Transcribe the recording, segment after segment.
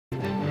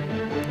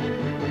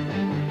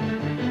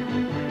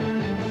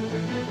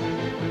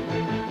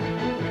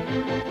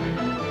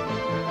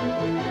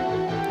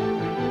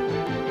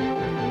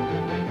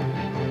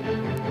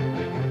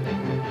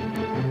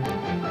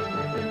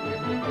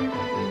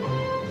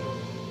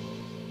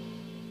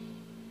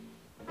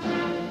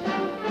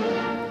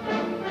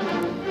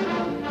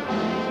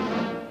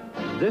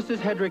This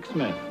is Hedrick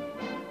Smith.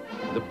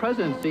 The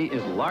presidency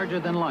is larger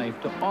than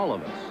life to all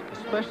of us,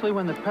 especially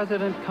when the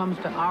president comes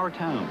to our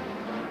town.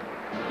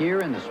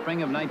 Here in the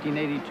spring of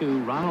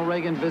 1982, Ronald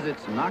Reagan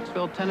visits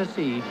Knoxville,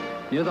 Tennessee,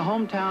 near the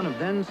hometown of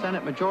then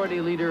Senate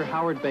Majority Leader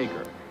Howard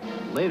Baker.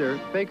 Later,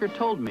 Baker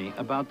told me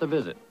about the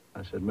visit.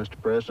 I said, Mr.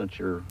 President,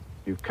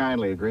 you've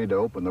kindly agreed to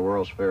open the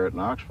World's Fair at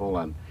Knoxville,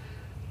 and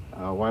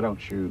why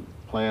don't you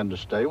plan to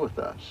stay with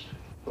us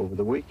over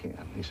the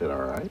weekend? He said,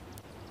 all right.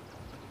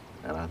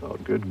 And I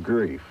thought, good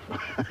grief.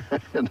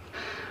 And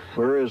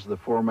where is the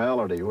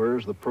formality? Where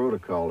is the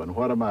protocol? And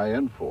what am I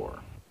in for?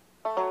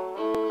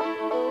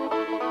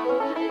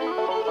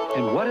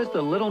 And what is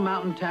the little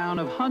mountain town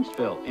of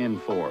Huntsville in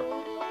for?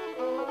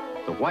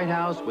 The White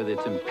House, with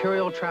its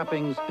imperial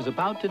trappings, is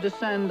about to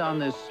descend on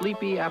this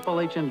sleepy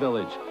Appalachian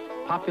village,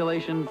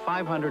 population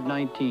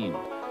 519,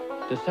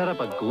 to set up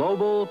a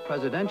global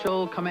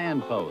presidential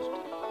command post.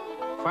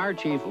 Fire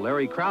Chief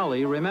Larry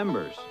Crowley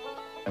remembers.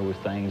 There was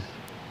things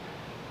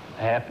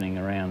happening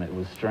around that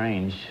was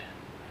strange.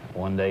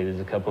 One day there's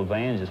a couple of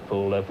vans just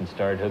pulled up and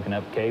started hooking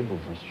up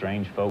cables, and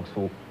strange folks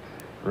were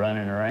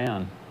running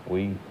around.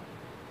 We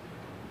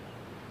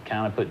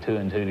kind of put two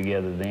and two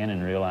together then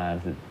and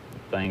realized that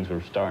things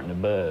were starting to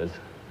buzz.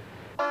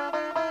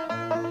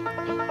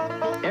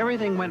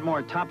 Everything went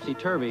more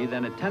topsy-turvy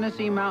than a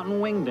Tennessee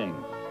mountain wingding.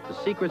 The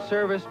Secret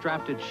Service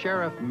drafted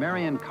Sheriff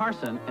Marion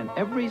Carson and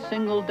every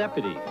single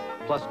deputy,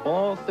 plus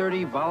all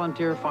 30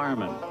 volunteer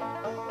firemen.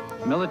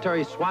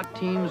 Military SWAT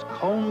teams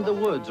combed the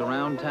woods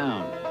around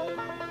town.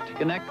 To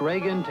connect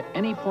Reagan to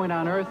any point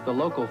on Earth, the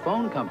local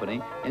phone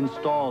company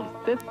installed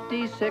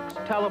 56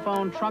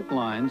 telephone trunk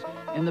lines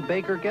in the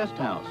Baker guest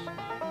house.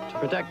 To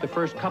protect the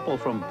first couple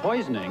from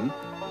poisoning,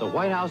 the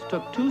White House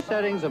took 2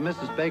 settings of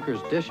Mrs.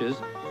 Baker's dishes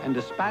and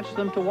dispatched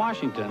them to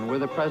Washington, where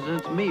the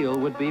president's meal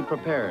would be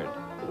prepared.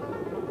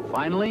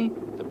 Finally,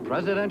 the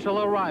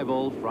presidential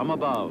arrival from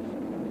above.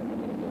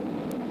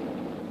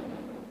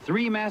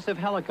 3 massive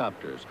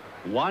helicopters,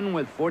 one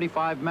with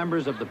 45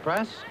 members of the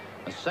press,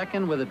 a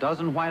second with a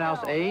dozen White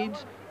House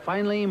aides.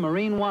 Finally,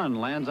 Marine One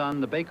lands on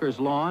the Baker's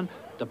lawn,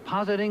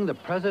 depositing the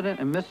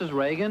President and Mrs.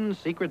 Reagan,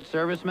 Secret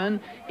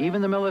Servicemen,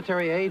 even the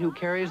military aide who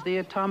carries the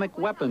atomic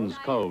weapons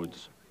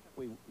codes.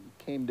 We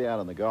came down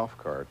in the golf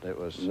cart. It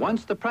was...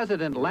 Once the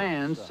President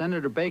lands,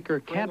 Senator Baker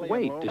can't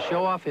wait to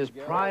show off his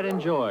pride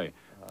and joy,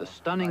 the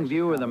stunning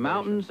view of the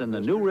mountains and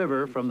the New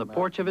River from the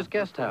porch of his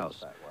guest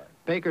house.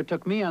 Baker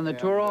took me on the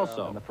tour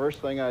also. And the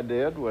first thing I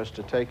did was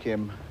to take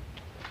him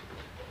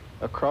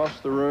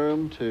across the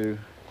room to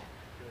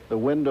the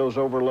windows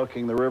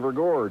overlooking the river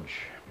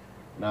gorge.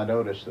 And I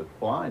noticed that the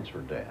blinds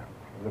were down.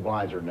 The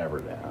blinds are never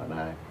down. And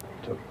I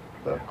took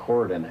the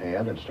cord in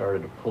hand and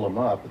started to pull them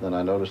up, and then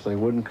I noticed they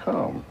wouldn't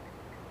come.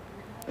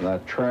 And I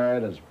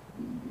tried, in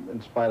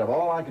spite of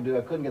all I could do,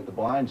 I couldn't get the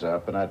blinds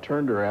up, and I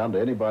turned around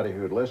to anybody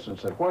who had listened and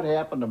said, what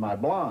happened to my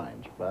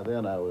blinds? By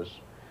then I was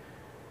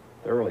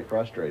thoroughly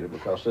frustrated,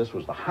 because this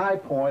was the high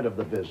point of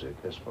the visit,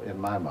 in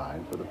my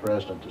mind, for the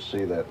president to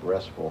see that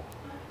restful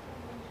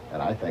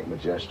and I think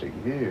majestic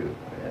view.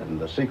 And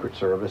the Secret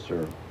Service,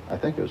 or I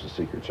think it was the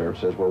Secret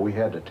Service, says, well, we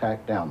had to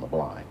tack down the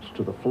blinds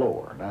to the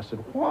floor. And I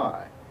said,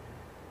 why?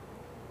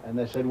 And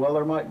they said, well,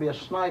 there might be a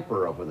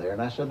sniper over there.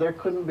 And I said, there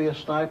couldn't be a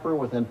sniper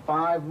within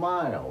 5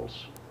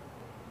 miles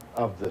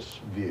of this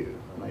view.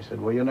 And they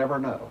said, well, you never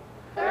know.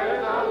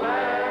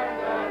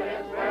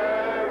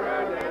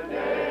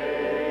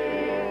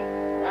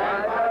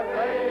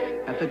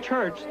 At the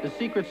church, the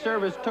Secret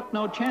Service took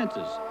no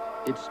chances.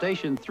 It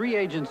stationed 3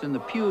 agents in the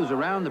pews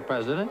around the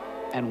president,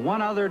 and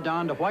 1 other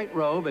donned a white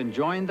robe and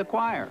joined the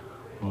choir.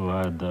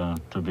 Glad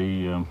to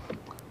be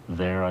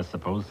there, I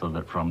suppose, so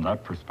that from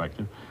that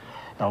perspective,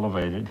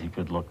 elevated, he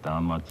could look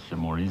down much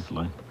more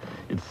easily.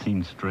 It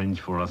seemed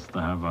strange for us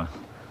to have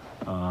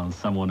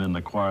someone in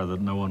the choir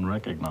that no one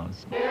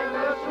recognized.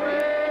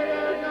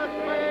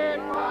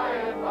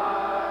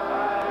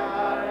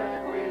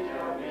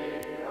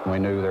 We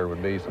knew there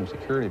would be some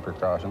security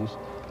precautions,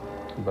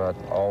 but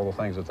all the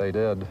things that they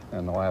did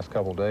in the last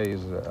couple of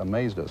days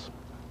amazed us.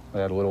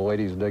 They had little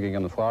ladies digging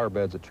in the flower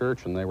beds at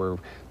church, and they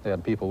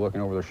had people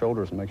looking over their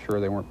shoulders to make sure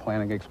they weren't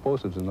planting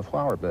explosives in the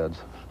flower beds.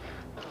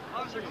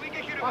 Officer, can we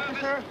get you to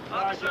Officer?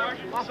 Officer?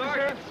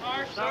 Officer?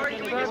 Sorry,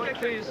 can we just get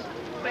please?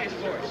 Please,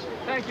 of course.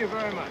 Thank you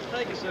very much.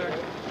 Thank you, sir.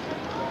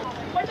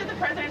 What did the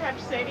president have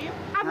to say to you?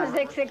 I was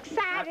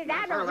excited.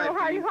 I don't know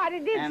hardly what he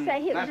did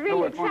say. He was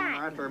really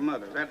excited. That's her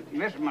mother.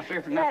 This is my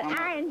sister. But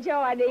I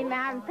enjoyed him.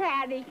 I'm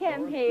proud he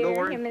come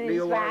here, him and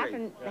his wife,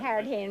 and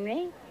Howard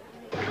Henry.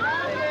 Thank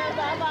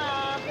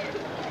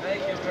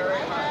you very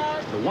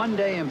much. The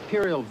one-day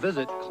imperial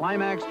visit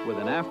climaxed with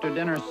an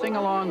after-dinner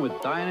sing-along with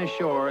Dinah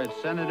Shore at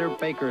Senator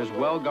Baker's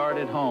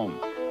well-guarded home.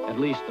 At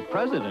least the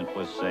president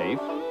was safe.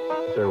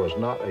 There was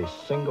not a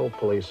single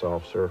police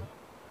officer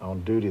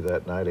on duty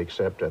that night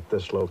except at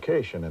this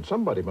location, and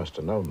somebody must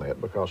have known that,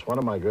 because one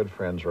of my good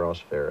friends, Ross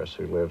Ferris,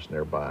 who lives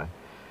nearby,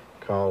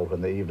 called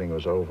when the evening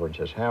was over and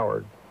says,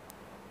 Howard,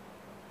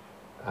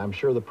 I'm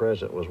sure the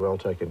president was well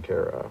taken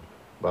care of,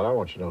 but I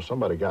want you to know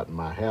somebody got in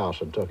my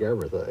house and took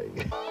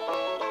everything.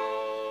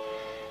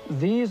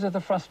 These are the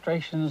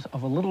frustrations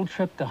of a little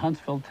trip to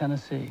Huntsville,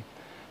 Tennessee.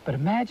 But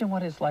imagine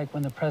what it's like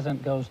when the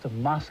president goes to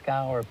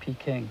Moscow or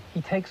Peking.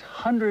 He takes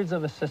hundreds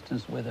of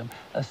assistants with him,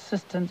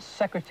 assistants,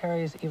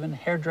 secretaries, even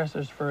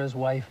hairdressers for his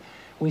wife.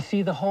 We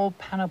see the whole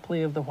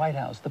panoply of the White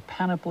House, the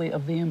panoply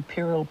of the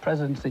imperial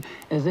presidency,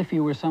 as if he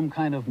were some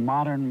kind of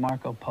modern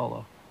Marco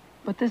Polo.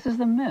 But this is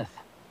the myth.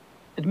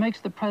 It makes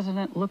the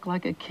president look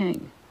like a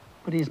king,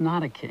 but he's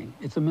not a king.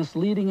 It's a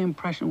misleading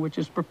impression which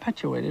is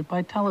perpetuated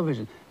by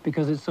television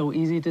because it's so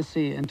easy to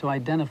see and to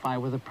identify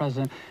with the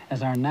president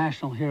as our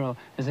national hero,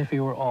 as if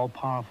he were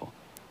all-powerful.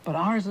 But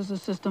ours is a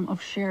system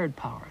of shared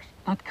powers,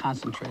 not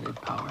concentrated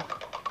power.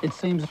 It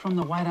seems from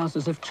the White House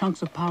as if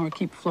chunks of power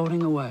keep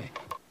floating away.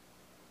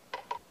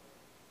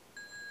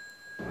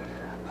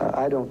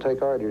 I don't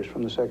take orders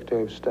from the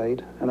Secretary of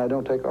State, and I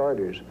don't take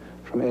orders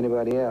from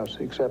anybody else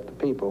except the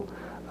people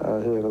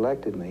who have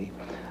elected me.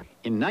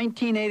 In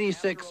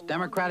 1986,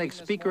 Democratic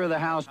Speaker of the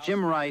House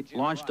Jim Wright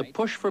launched a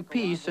push for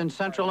peace in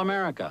Central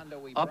America,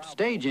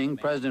 upstaging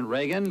President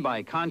Reagan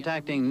by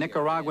contacting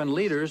Nicaraguan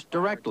leaders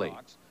directly.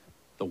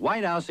 The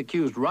White House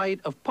accused Wright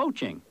of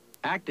poaching,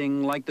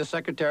 acting like the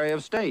Secretary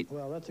of State.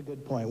 Well, that's a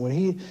good point. When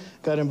he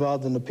got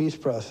involved in the peace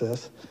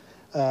process,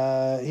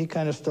 he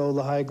kind of stole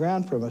the high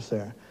ground from us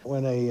there.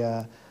 When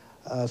a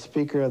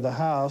Speaker of the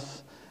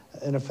House,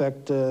 in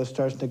effect,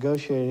 starts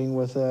negotiating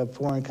with a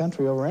foreign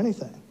country over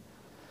anything,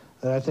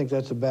 I think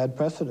that's a bad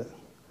precedent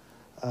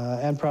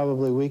and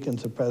probably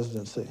weakens the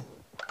presidency.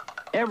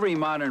 Every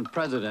modern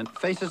president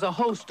faces a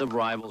host of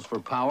rivals for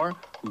power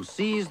who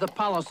seize the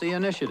policy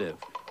initiative.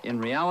 In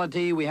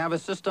reality, we have a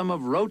system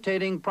of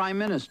rotating prime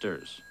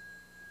ministers.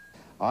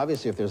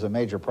 Obviously, if there's a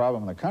major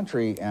problem in the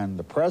country and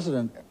the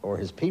president or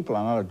his people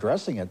are not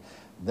addressing it,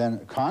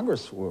 then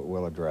Congress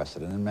will address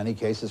it. And in many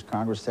cases,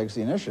 Congress takes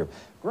the initiative.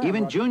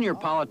 Even junior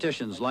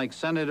politicians like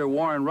Senator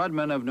Warren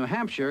Rudman of New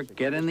Hampshire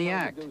get in the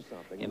act.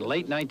 In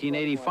late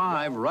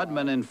 1985,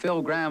 Rudman and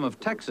Phil Gramm of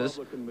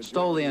Texas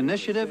stole the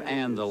initiative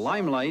and the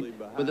limelight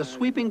with a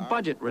sweeping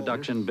budget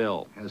reduction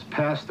bill. Has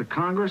passed the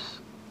Congress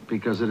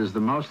because it is the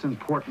most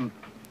important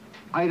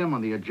item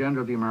on the agenda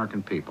of the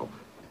American people.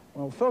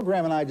 When Phil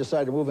Gramm and I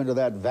decided to move into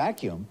that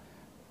vacuum,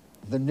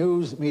 the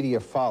news media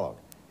followed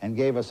and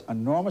gave us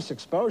enormous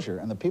exposure,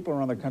 and the people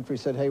around the country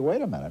said, hey,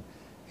 wait a minute,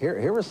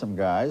 here are some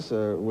guys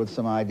with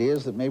some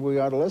ideas that maybe we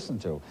ought to listen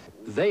to.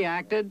 They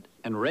acted,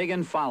 and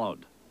Reagan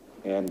followed.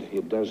 And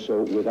it does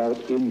so without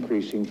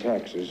increasing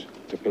taxes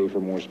to pay for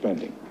more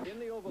spending.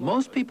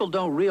 Most people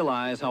don't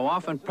realize how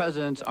often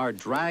presidents are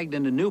dragged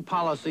into new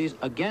policies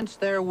against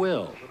their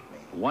will.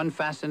 One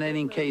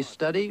fascinating case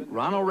study,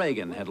 Ronald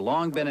Reagan had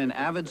long been an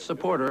avid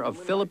supporter of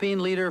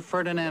Philippine leader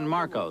Ferdinand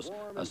Marcos,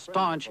 a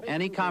staunch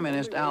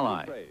anti-communist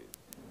ally.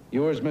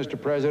 Yours, Mr.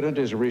 President,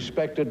 is a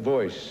respected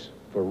voice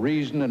for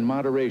reason and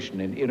moderation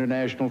in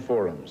international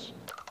forums.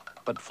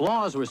 But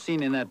flaws were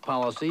seen in that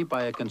policy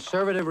by a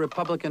conservative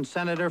Republican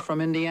senator from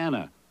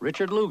Indiana,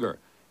 Richard Lugar,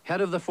 head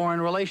of the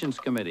Foreign Relations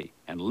Committee,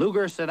 and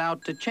Lugar set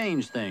out to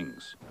change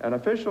things. An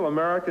official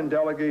American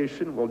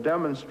delegation will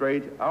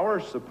demonstrate our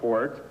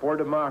support for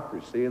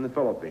democracy in the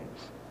Philippines.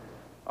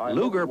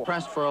 Lugar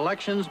pressed for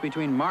elections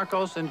between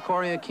Marcos and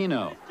Cory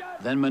Aquino,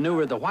 then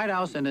maneuvered the White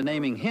House into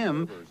naming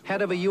him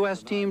head of a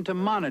U.S. team to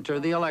monitor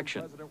the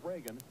election.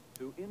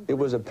 It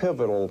was a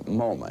pivotal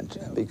moment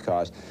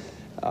because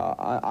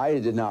I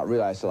did not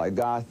realize till I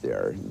got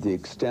there the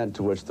extent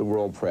to which the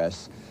world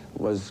press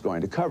was going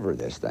to cover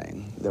this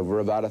thing. There were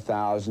about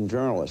 1,000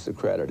 journalists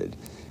accredited.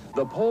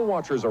 The poll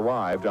watchers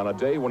arrived on a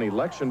day when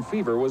election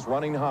fever was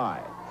running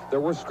high. There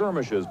were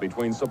skirmishes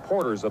between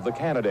supporters of the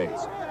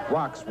candidates.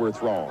 Rocks were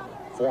thrown.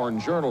 Foreign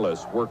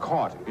journalists were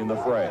caught in the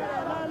fray.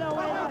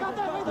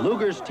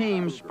 Lugar's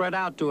team spread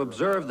out to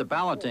observe the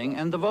balloting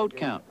and the vote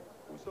count.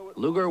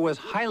 Lugar was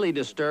highly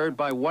disturbed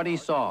by what he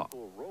saw.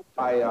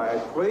 I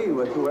plead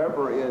with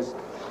whoever is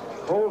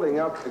holding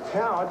up the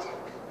count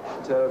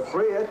to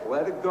free it,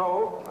 let it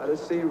go, let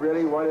us see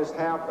really what is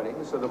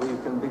happening so that we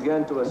can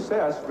begin to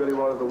assess really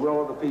whether the will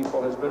of the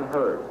people has been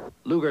heard.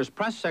 Lugar's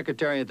press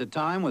secretary at the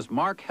time was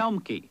Mark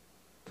Helmke.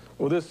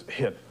 Well, this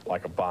hit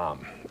like a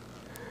bomb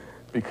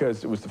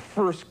because it was the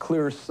first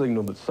clear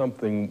signal that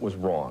something was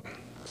wrong.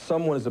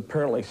 Someone is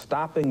apparently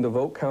stopping the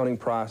vote counting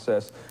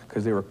process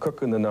because they were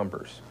cooking the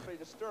numbers.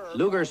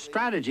 Lugar's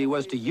strategy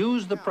was to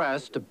use the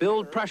press to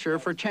build pressure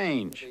for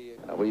change.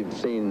 We've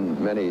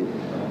seen many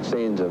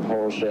scenes of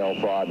wholesale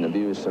fraud and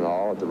abuse and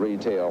all at the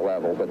retail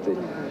level, but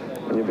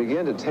when you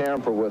begin to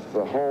tamper with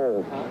the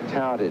whole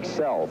count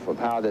itself of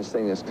how this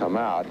thing has come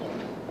out,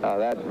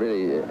 that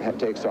really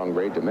takes on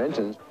great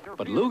dimensions.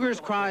 But Lugar's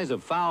cries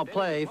of foul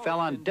play fell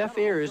on deaf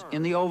ears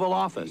in the Oval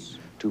Office.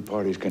 Two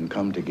parties can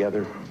come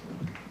together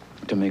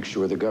to make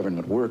sure the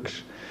government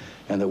works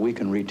and that we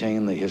can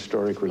retain the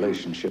historic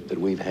relationship that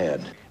we've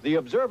had. The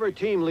Observer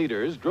team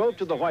leaders drove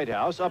to the White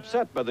House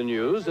upset by the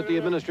news that the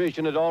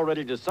administration had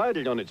already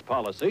decided on its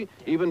policy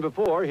even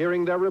before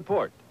hearing their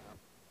report.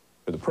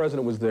 The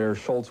president was there,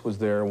 Schultz was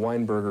there,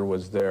 Weinberger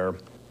was there,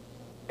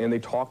 and they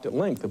talked at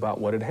length about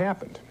what had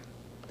happened.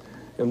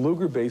 And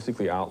Lugar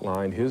basically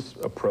outlined his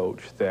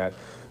approach that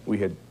we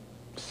had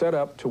set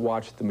up to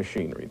watch the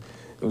machinery.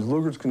 It was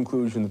Lugar's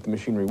conclusion that the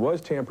machinery was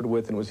tampered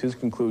with, and it was his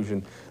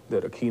conclusion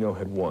that Aquino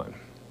had won.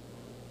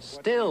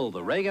 Still,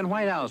 the Reagan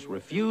White House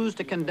refused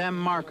to condemn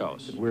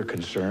Marcos. We're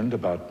concerned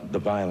about the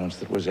violence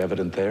that was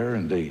evident there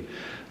and the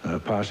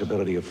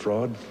possibility of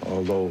fraud,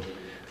 although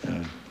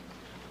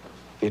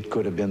it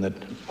could have been that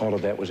all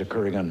of that was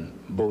occurring on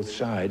both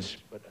sides.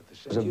 But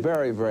it was a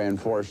very, very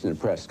unfortunate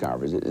press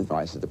conference. It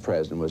advised that the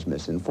president was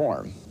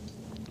misinformed.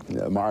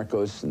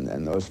 Marcos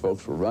and those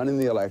folks were running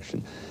the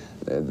election.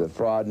 The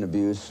fraud and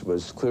abuse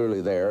was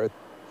clearly there.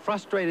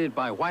 Frustrated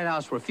by White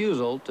House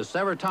refusal to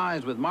sever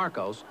ties with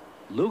Marcos,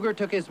 Lugar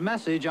took his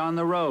message on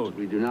the road.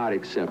 We do not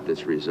accept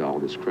this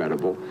result as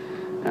credible,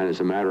 and as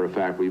a matter of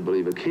fact, we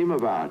believe it came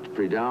about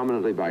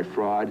predominantly by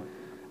fraud.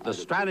 The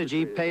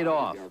strategy paid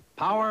off.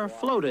 Power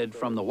floated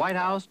from the White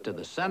House to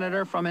the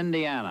senator from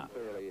Indiana.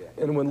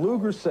 And when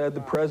Lugar said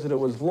the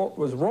president was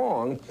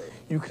wrong,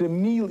 you could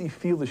immediately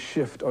feel the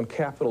shift on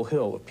Capitol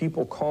Hill of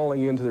people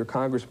calling into their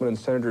congressmen and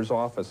senators'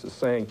 offices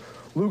saying,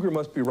 Lugar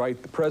must be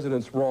right, the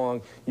president's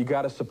wrong, you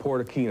got to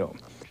support Aquino.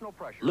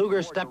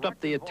 Lugar stepped up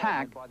the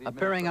attack,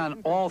 appearing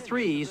on all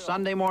 3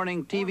 Sunday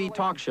morning TV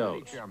talk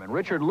shows. Chairman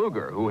Richard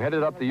Lugar, who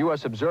headed up the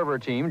U.S. Observer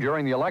team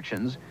during the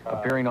elections,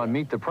 appearing on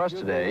Meet the Press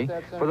today,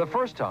 for the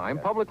first time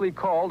publicly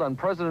called on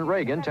President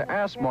Reagan to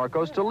ask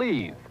Marcos to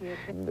leave.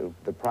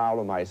 The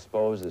problem, I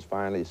suppose, is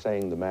finally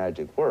saying the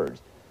magic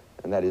words,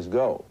 and that is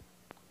go.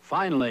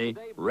 Finally,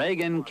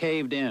 Reagan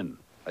caved in.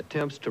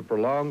 Attempts to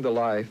prolong the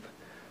life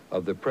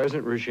of the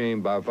present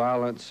regime by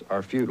violence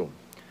are futile.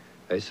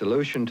 A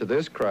solution to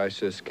this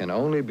crisis can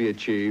only be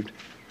achieved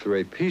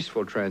through a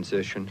peaceful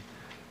transition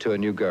to a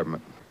new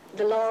government.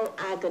 The long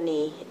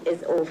agony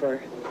is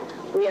over.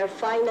 We are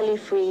finally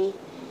free,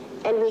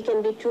 and we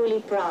can be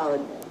truly proud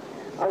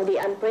of the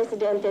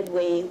unprecedented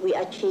way we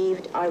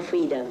achieved our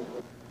freedom.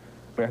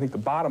 I think the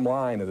bottom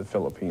line of the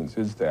Philippines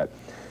is that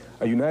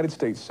a United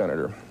States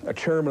senator, a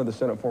chairman of the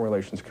Senate Foreign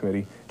Relations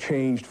Committee,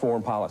 changed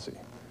foreign policy,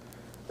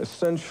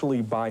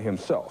 essentially by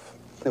himself.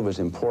 It was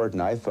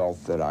important, I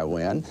felt, that I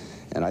win,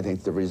 and I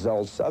think the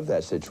results of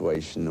that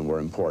situation were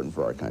important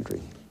for our country.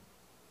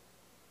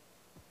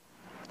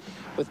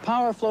 With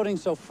power floating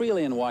so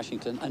freely in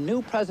Washington, a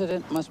new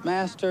president must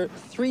master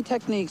 3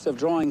 techniques of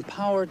drawing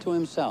power to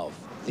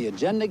himself: the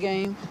agenda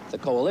game, the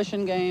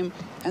coalition game,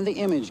 and the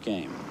image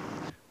game.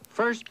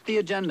 First, the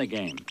agenda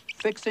game,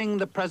 fixing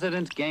the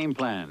president's game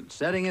plan,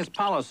 setting his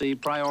policy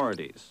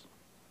priorities.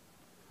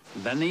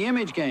 Then the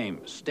image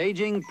game,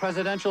 staging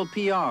presidential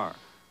PR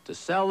to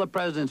sell the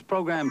president's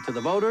program to the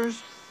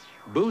voters,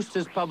 boost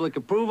his public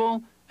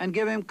approval, and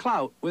give him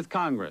clout with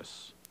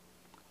Congress.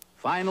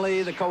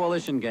 Finally, the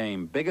coalition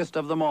game, biggest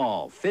of them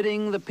all,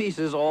 fitting the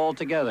pieces all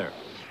together.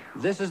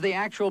 This is the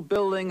actual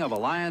building of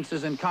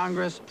alliances in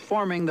Congress,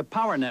 forming the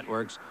power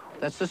networks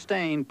that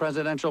sustain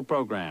presidential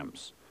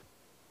programs.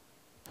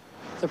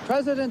 The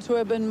presidents who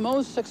have been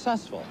most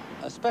successful,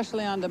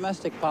 especially on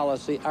domestic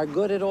policy, are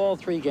good at all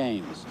 3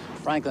 games.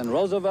 Franklin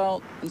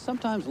Roosevelt, and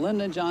sometimes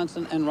Lyndon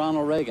Johnson and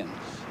Ronald Reagan.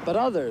 But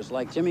others,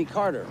 like Jimmy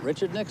Carter,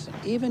 Richard Nixon,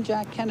 even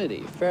Jack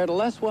Kennedy, fared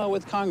less well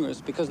with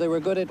Congress because they were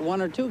good at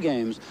 1 or 2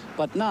 games,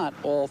 but not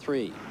all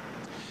 3.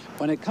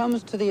 When it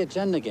comes to the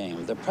agenda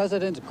game, the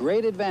president's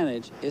great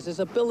advantage is his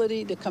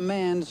ability to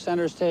command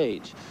center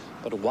stage.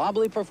 But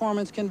wobbly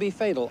performance can be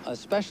fatal,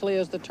 especially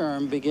as the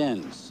term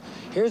begins.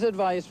 Here's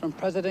advice from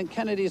President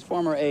Kennedy's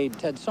former aide,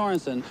 Ted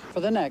Sorensen,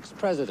 for the next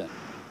president.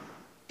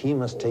 He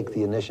must take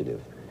the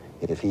initiative.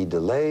 If he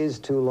delays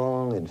too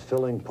long in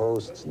filling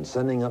posts and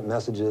sending up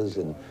messages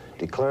and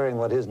declaring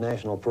what his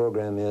national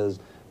program is,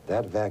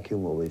 that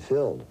vacuum will be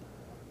filled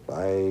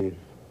by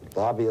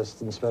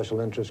lobbyists and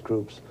special interest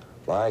groups,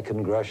 by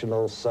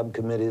congressional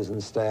subcommittees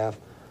and staff,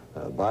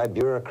 by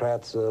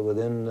bureaucrats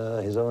within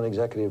his own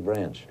executive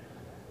branch.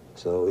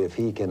 So if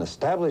he can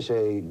establish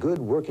a good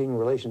working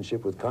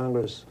relationship with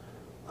Congress,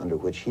 under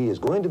which he is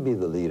going to be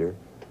the leader,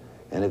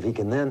 and if he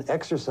can then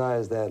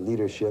exercise that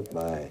leadership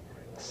by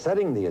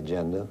setting the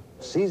agenda,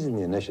 seizing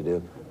the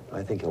initiative,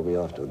 I think he'll be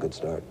off to a good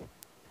start.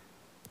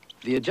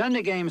 The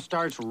agenda game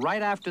starts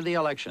right after the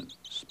election.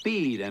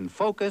 Speed and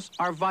focus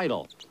are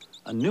vital.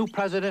 A new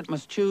president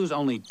must choose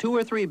only 2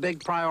 or 3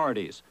 big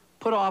priorities,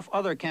 put off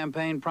other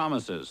campaign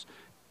promises.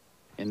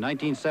 In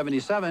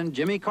 1977,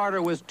 Jimmy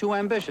Carter was too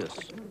ambitious.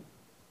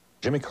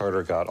 Jimmy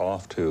Carter got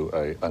off to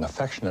an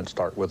affectionate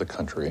start with the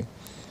country.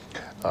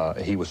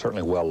 He was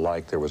certainly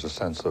well-liked. There was a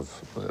sense of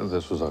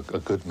this was a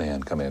good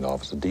man coming into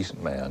office, a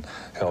decent man,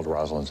 held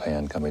Rosalind's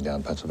hand coming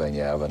down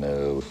Pennsylvania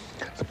Avenue.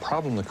 The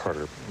problem the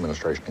Carter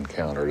administration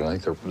encountered, and I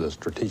think the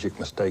strategic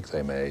mistake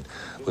they made,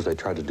 was they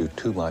tried to do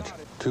too much,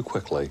 too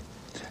quickly,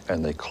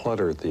 and they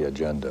cluttered the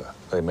agenda.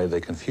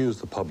 They confused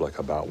the public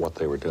about what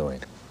they were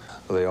doing.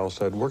 They all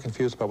said, we're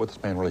confused about what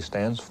this man really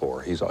stands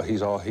for. He's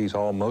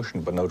all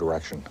motion but no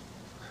direction.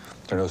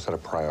 There are no set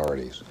of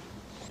priorities.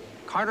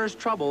 Carter's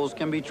troubles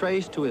can be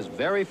traced to his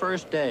very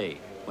first day,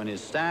 when his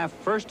staff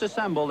first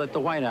assembled at the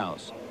White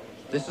House.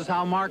 This is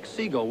how Mark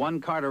Siegel, one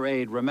Carter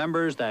aide,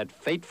 remembers that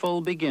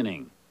fateful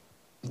beginning.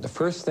 The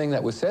first thing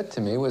that was said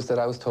to me was that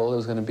I was told there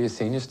was going to be a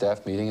senior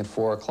staff meeting at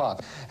 4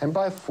 o'clock. And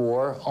by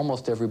 4,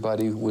 almost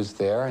everybody was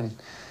there. And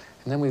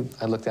then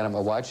I looked down at my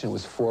watch, and it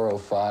was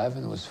 4:05,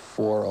 and it was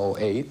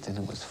 4:08, and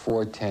it was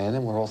 4:10,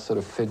 and we're all sort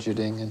of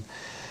fidgeting.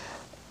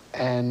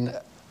 And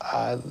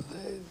at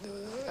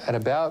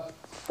about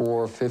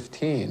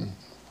 4:15,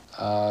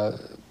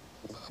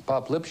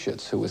 Bob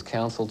Lipschitz, who was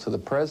counsel to the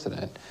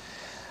president,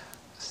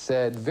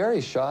 said very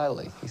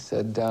shyly, he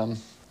said,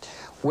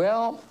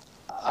 well,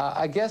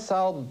 I guess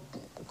I'll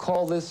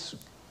call this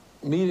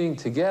meeting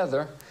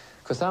together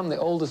because I'm the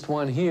oldest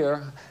one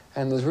here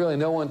and there's really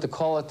no one to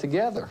call it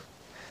together.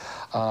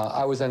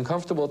 I was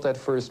uncomfortable at that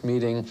first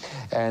meeting,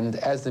 and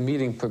as the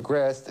meeting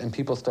progressed and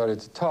people started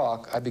to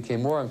talk, I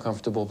became more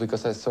uncomfortable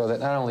because I saw that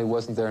not only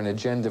wasn't there an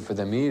agenda for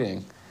the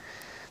meeting,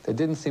 there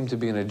didn't seem to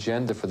be an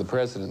agenda for the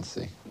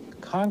presidency.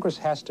 Congress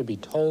has to be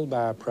told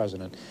by our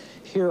president,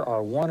 here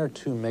are 1 or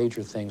 2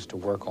 major things to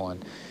work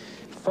on.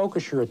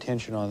 Focus your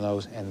attention on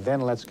those, and then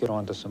let's get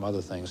on to some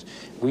other things.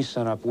 We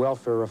sent up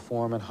welfare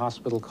reform and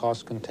hospital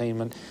cost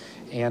containment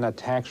and a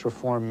tax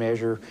reform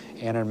measure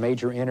and a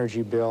major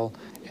energy bill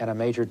and a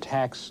major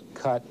tax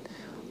cut,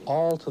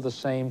 all to the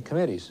same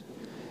committees.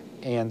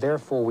 And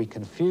therefore, we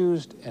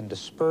confused and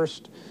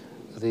dispersed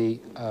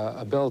the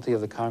ability of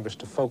the Congress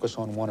to focus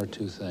on 1 or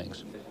 2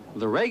 things.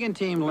 The Reagan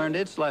team learned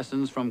its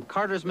lessons from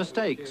Carter's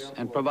mistakes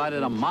and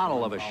provided a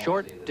model of a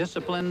short,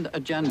 disciplined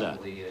agenda.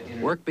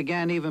 Work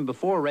began even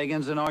before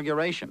Reagan's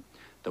inauguration.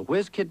 The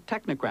whiz-kid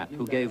technocrat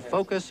who gave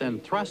focus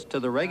and thrust to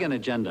the Reagan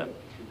agenda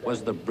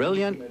was the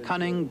brilliant,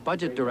 cunning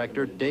budget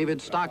director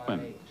David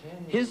Stockman.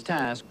 His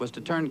task was to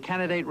turn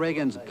candidate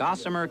Reagan's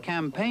gossamer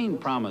campaign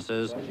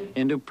promises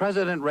into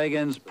President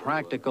Reagan's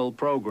practical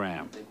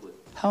program.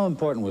 How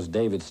important was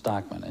David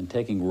Stockman in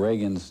taking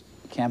Reagan's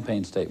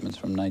campaign statements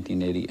from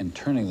 1980 and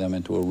turning them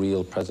into a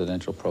real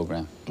presidential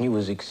program? He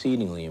was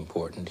exceedingly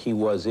important. He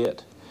was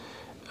it.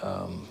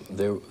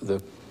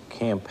 The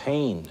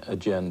campaign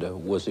agenda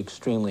was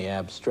extremely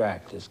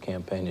abstract, as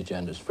campaign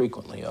agendas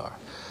frequently are.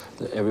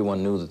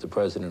 Everyone knew that the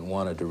president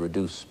wanted to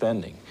reduce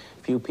spending.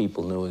 Few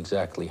people knew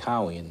exactly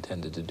how he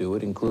intended to do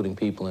it, including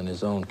people in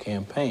his own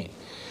campaign.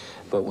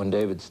 But when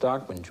David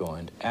Stockman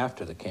joined,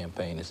 after the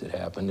campaign as it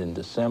happened in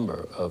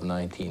December of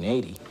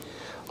 1980,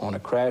 on a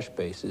crash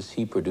basis,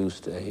 he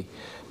produced a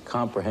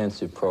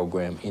comprehensive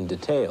program in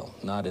detail,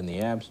 not in the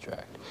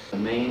abstract. The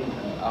main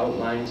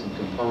outlines and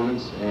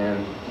components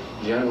and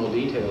general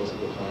details of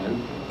the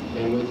plan,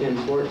 and within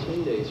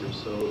 14 days or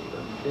so,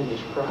 the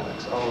finished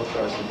products all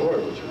across the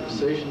board, which are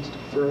rescissions,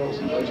 deferrals,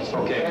 and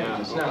legislative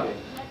packages. Now,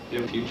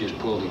 if you just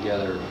pull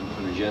together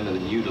an agenda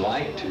that you'd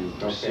like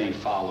to see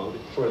followed,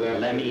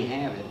 let me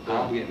have it.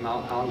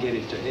 I'll get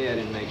it to Ed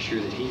and make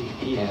sure that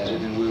he has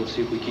it, and we'll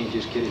see if we can't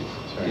just get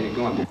it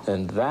going.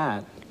 And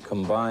that,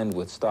 combined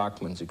with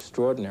Stockman's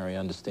extraordinary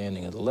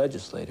understanding of the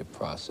legislative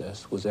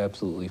process, was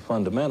absolutely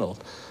fundamental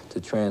to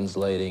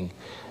translating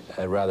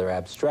a rather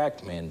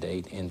abstract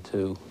mandate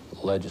into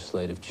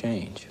legislative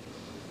change.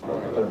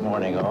 Good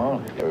morning,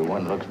 all.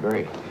 Everyone looks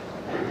very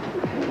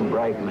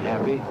bright and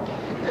happy.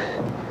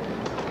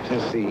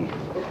 Since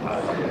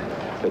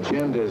the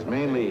agenda is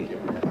mainly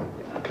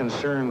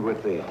concerned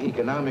with the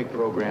economic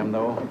program,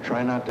 though,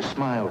 try not to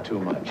smile too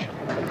much.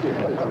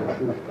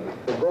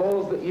 The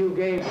goals that you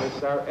gave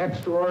us are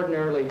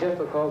extraordinarily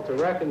difficult to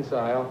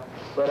reconcile,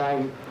 but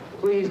I'm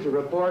pleased to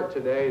report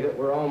today that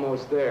we're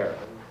almost there.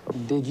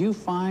 Did you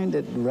find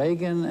that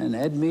Reagan and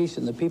Ed Meese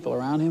and the people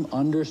around him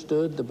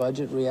understood the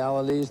budget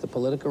realities, the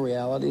political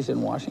realities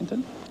in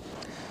Washington?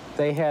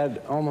 They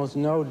had almost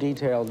no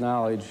detailed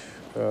knowledge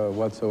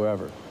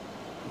whatsoever.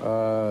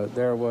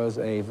 There was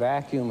a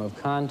vacuum of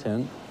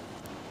content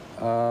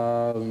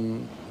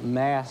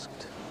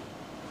masked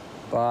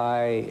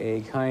by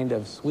a kind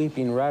of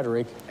sweeping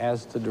rhetoric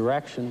as to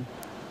direction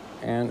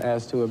and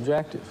as to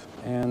objective.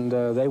 And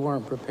they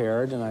weren't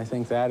prepared, and I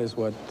think that is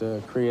what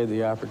created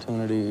the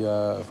opportunity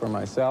for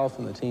myself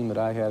and the team that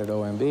I had at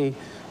OMB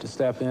to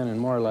step in and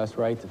more or less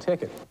write the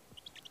ticket.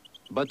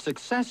 But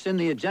success in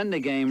the agenda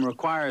game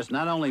requires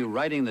not only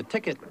writing the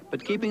ticket,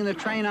 but keeping the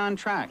train on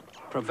track,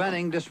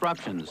 preventing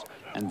disruptions,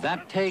 and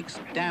that takes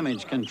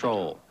damage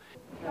control.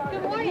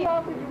 Good morning.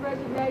 Offered your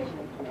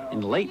resignation.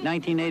 In late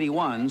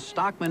 1981,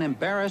 Stockman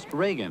embarrassed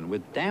Reagan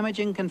with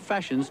damaging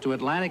confessions to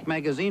Atlantic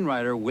magazine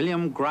writer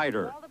William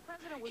Greider.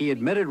 He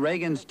admitted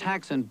Reagan's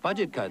tax and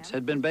budget cuts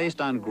had been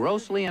based on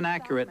grossly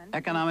inaccurate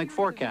economic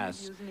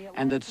forecasts,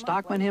 and that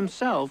Stockman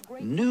himself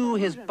knew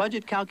his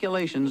budget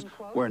calculations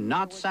were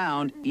not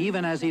sound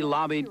even as he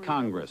lobbied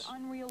Congress.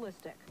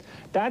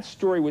 That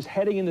story was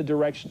heading in the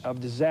direction of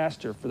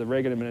disaster for the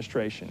Reagan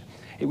administration.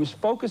 It was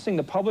focusing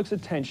the public's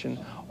attention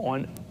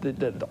on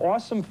the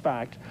awesome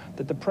fact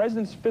that the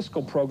president's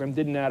fiscal program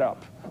didn't add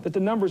up, that the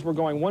numbers were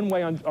going one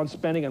way on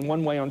spending and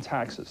one way on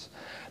taxes,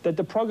 that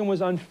the program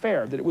was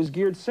unfair, that it was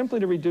geared simply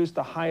to reduce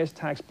the highest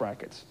tax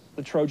brackets,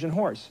 the Trojan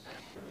horse.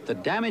 The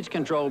Damage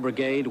Control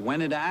Brigade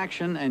went into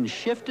action and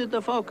shifted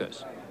the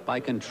focus by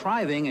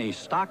contriving a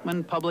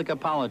Stockman public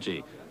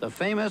apology, the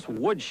famous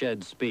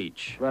woodshed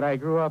speech. But I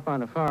grew up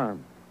on a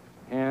farm,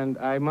 And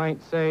I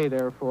might say,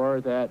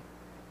 therefore, that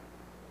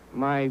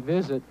my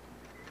visit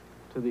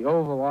to the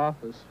Oval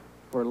Office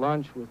for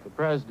lunch with the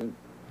President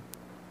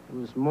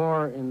was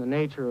more in the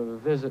nature of a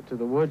visit to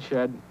the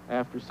woodshed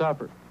after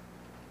supper.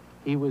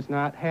 He was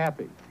not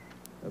happy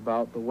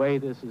about the way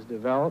this is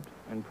developed,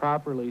 and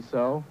properly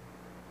so.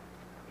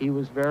 He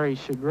was very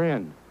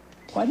chagrined.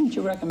 Why didn't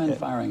you recommend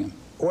firing him?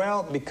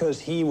 Well, because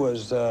he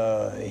was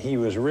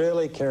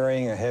really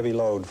carrying a heavy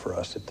load for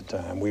us at the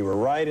time. We were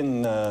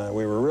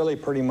we were really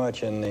pretty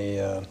much in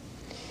the,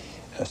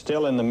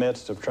 still in the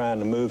midst of trying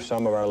to move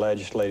some of our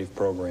legislative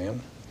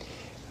program.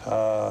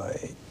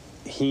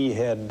 He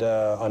had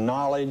a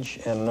knowledge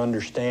and an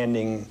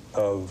understanding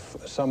of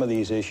some of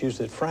these issues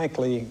that,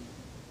 frankly,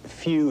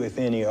 few, if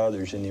any,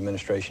 others in the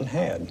administration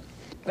had.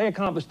 They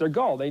accomplished their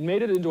goal. They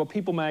made it into a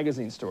People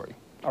magazine story.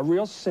 A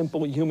real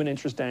simple human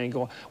interest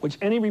angle, which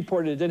any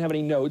reporter that didn't have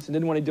any notes and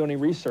didn't want to do any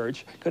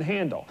research could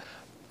handle.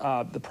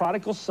 The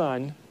prodigal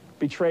son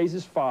betrays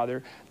his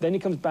father, then he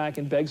comes back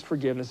and begs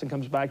forgiveness and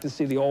comes back to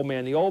see the old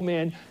man. The old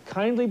man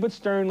kindly but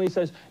sternly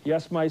says,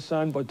 "Yes, my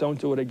son, but don't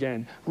do it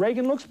again."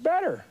 Reagan looks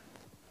better.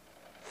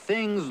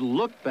 Things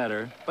looked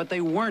better, but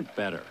they weren't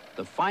better.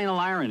 The final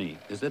irony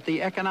is that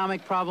the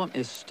economic problem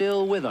is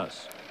still with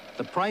us.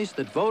 The price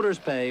that voters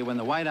pay when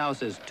the White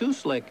House is too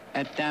slick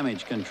at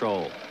damage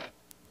control.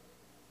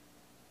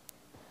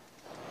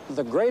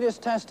 The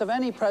greatest test of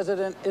any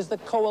president is the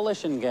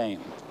coalition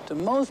game. To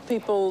most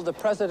people, the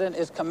president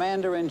is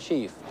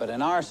commander-in-chief, but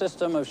in our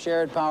system of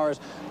shared powers,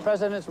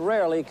 presidents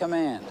rarely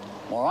command.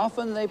 More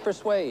often, they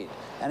persuade,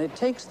 and it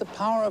takes the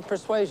power of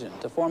persuasion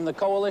to form the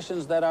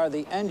coalitions that are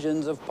the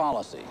engines of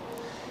policy.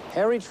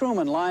 Harry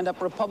Truman lined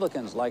up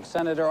Republicans like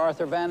Senator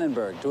Arthur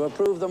Vandenberg to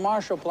approve the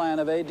Marshall Plan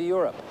of aid to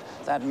Europe.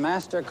 That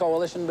master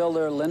coalition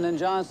builder, Lyndon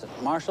Johnson,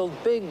 marshaled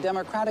big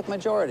Democratic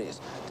majorities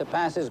to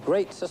pass his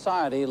Great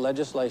Society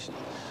legislation.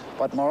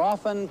 But more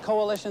often,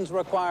 coalitions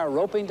require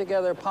roping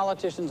together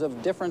politicians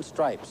of different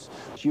stripes.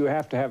 You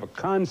have to have a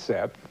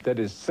concept that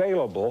is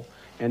saleable,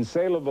 and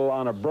saleable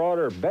on a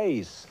broader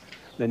base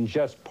than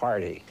just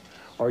party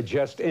or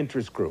just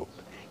interest group.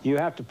 You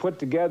have to put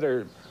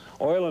together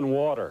oil and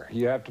water.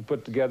 You have to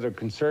put together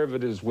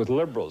conservatives with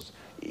liberals,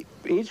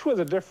 each with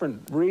a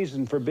different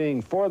reason for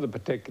being for the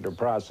particular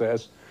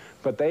process,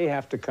 but they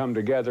have to come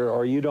together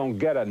or you don't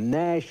get a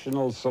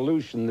national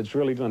solution that's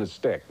really going to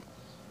stick.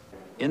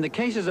 In the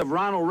cases of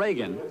Ronald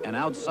Reagan, an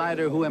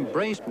outsider who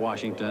embraced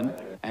Washington,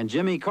 and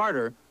Jimmy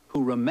Carter,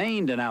 who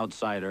remained an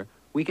outsider,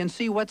 we can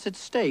see what's at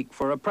stake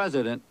for a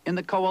president in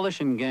the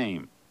coalition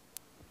game.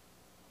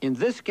 In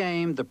this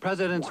game, the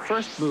president's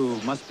first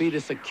move must be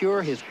to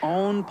secure his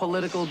own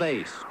political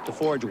base, to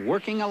forge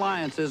working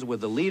alliances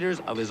with the leaders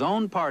of his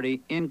own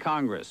party in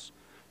Congress.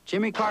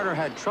 Jimmy Carter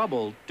had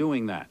trouble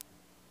doing that.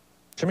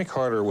 Jimmy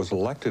Carter was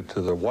elected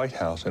to the White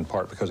House in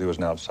part because he was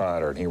an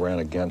outsider, and he ran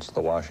against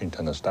the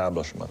Washington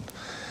establishment.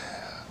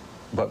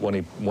 But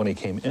when he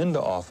came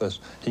into office,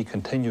 he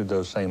continued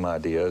those same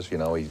ideas. You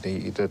know, he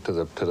did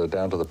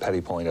down to the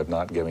petty point of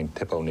not giving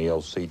Tip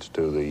O'Neill seats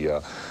to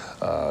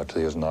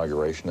his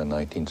inauguration in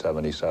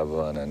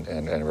 1977,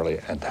 and really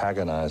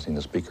antagonizing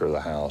the Speaker of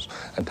the House,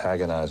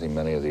 antagonizing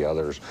many of the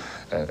others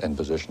in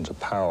positions of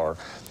power.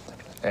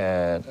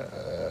 And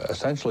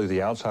essentially,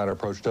 the outsider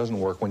approach doesn't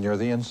work when you're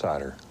the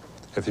insider.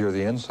 If you're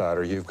the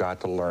insider, you've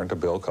got to learn to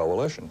build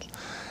coalitions.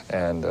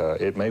 And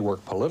it may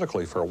work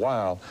politically for a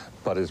while,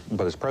 but his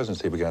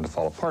presidency began to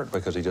fall apart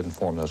because he didn't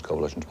form those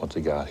coalitions once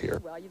he got here.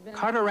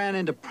 Carter ran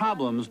into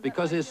problems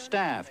because his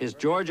staff, his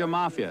Georgia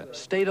mafia,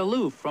 stayed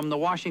aloof from the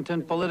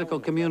Washington political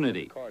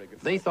community.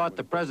 They thought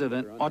the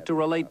president ought to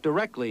relate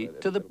directly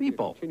to the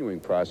people.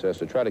 Continuing process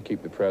to try to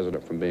keep the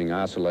president from being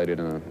isolated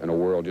in a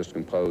world just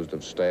composed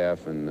of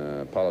staff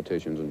and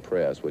politicians and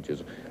press, which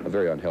is a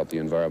very unhealthy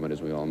environment,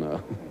 as we all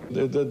know.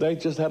 They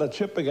just had a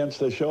chip against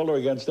their shoulder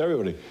against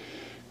everybody.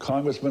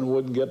 Congressmen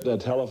wouldn't get their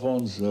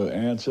telephones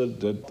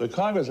answered. The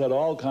Congress had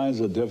all kinds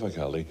of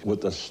difficulty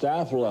with the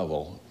staff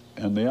level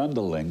and the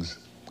underlings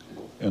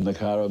in the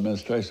Carter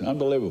administration.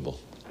 Unbelievable.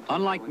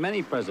 Unlike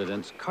many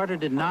presidents, Carter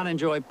did not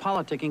enjoy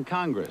politicking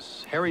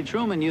Congress. Harry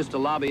Truman used to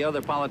lobby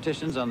other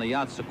politicians on the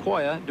yacht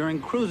Sequoia during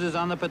cruises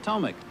on the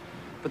Potomac.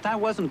 But that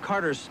wasn't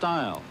Carter's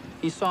style.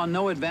 He saw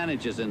no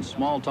advantages in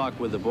small talk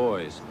with the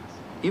boys.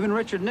 Even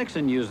Richard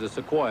Nixon used the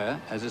Sequoia,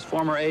 as his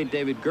former aide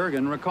David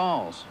Gergen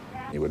recalls.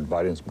 You would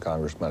invite in some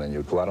congressmen, and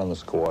you'd go out on the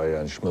Sequoia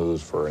and schmooze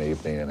for an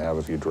evening and have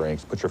a few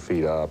drinks, put your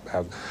feet up,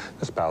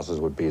 the spouses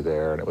would be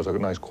there, and it was a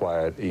nice,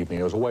 quiet evening.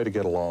 It was a way to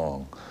get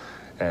along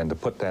and to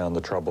put down the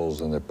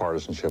troubles and the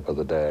partisanship of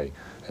the day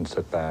and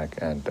sit back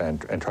and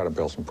try to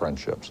build some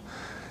friendships.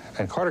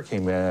 And Carter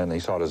came in, and he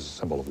saw it as a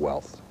symbol of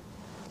wealth.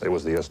 It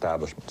was the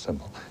establishment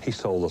symbol. He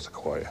sold the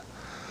Sequoia.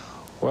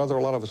 Well, there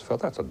were a lot of us who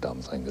felt that's a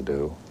dumb thing to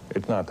do.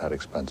 It's not that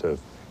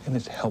expensive, and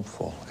it's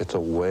helpful. It's a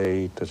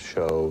way to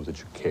show that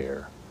you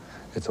care.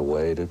 It's a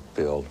way to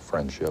build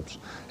friendships.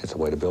 It's a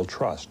way to build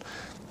trust.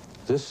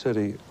 This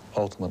city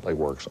ultimately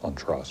works on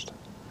trust.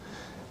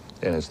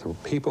 And it's the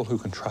people who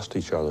can trust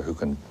each other who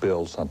can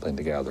build something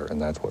together, and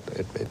that's what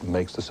it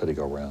makes the city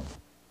go round.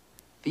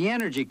 The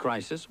energy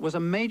crisis was a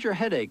major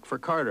headache for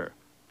Carter.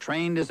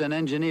 Trained as an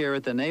engineer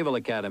at the Naval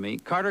Academy,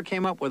 Carter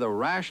came up with a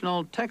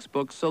rational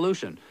textbook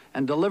solution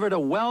and delivered a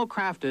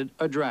well-crafted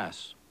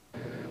address.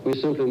 We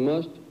simply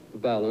must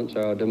balance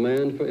our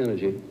demand for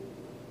energy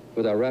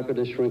with our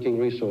rapidly shrinking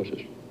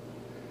resources.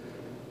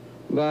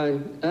 By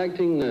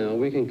acting now,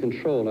 we can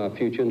control our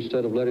future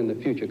instead of letting the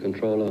future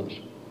control us.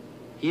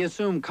 He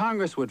assumed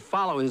Congress would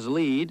follow his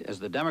lead, as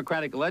the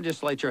Democratic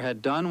legislature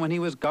had done when he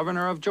was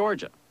governor of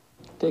Georgia.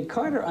 Did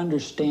Carter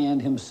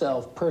understand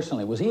himself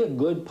personally? Was he a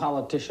good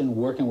politician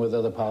working with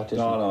other politicians?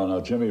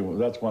 No, Jimmy,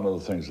 that's one of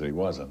the things that he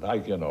wasn't. I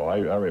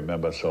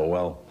remember so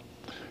well.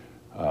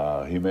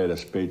 He made a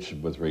speech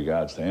with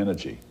regards to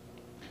energy.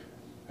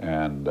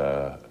 And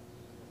I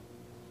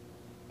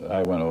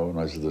went over and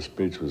I said, the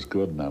speech was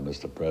good now,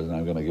 Mr. President.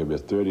 I'm going to give you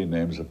 30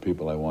 names of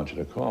people I want you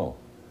to call.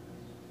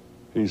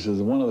 He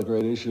says, one of the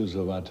great issues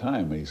of our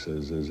time, he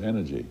says, is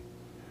energy.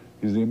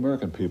 He says, the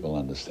American people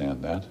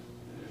understand that.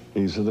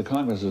 He said, the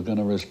Congress is going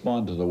to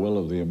respond to the will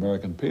of the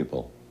American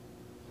people.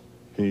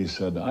 He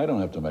said, I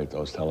don't have to make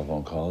those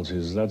telephone calls. He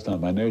says, that's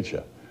not my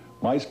nature.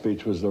 My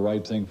speech was the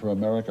right thing for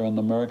America, and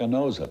America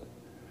knows it.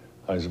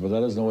 I said, but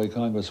that isn't the way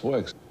Congress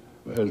works.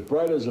 As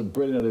bright and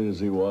brilliant as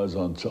he was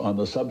on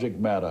the subject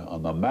matter,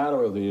 on the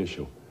matter of the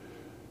issue,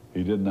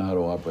 he didn't know how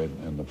to operate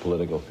in the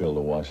political field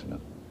of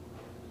Washington.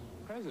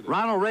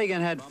 Ronald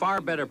Reagan had far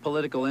better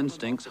political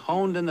instincts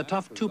honed in the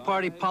tough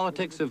two-party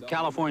politics of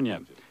California.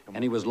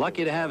 And he was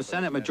lucky to have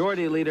Senate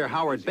Majority Leader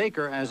Howard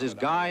Baker as his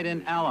guide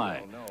and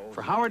ally.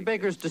 For Howard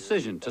Baker's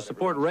decision to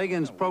support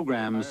Reagan's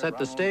program set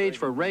the stage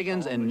for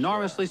Reagan's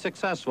enormously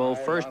successful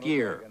first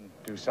year.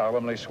 Do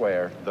solemnly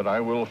swear that I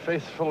will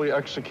faithfully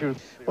execute.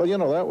 Well, you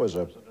know, that was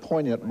a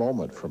poignant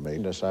moment for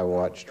me as I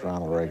watched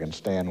Ronald Reagan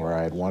stand where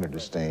I had wanted to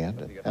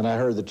stand. And I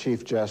heard the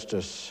Chief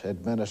Justice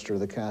administer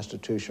the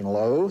constitutional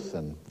oath,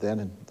 and then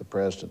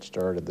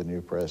the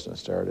new president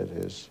started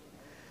his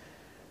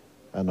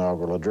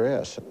inaugural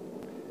address.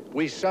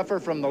 We suffer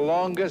from the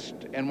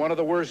longest and one of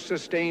the worst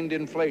sustained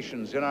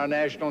inflations in our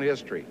national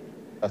history.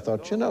 I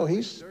thought, you know,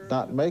 he's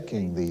not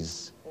making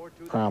these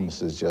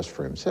promises just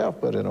for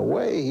himself, but in a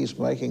way he's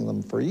making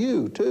them for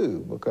you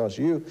too, because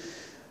you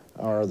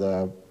are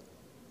the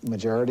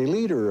majority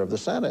leader of the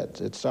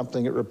Senate. It's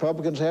something that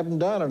Republicans haven't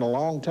done in a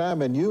long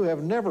time, and you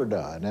have never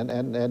done,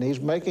 and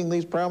he's making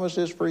these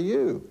promises for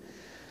you.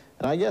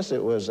 And I guess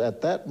it was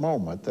at that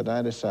moment that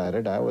I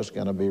decided I was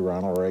going to be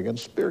Ronald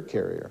Reagan's spear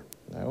carrier.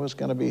 I was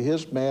going to be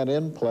his man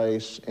in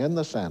place in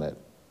the Senate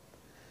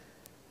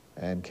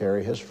and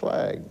carry his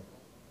flag.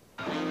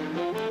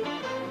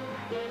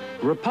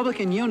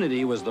 Republican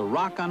unity was the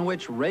rock on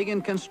which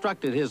Reagan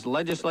constructed his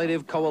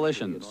legislative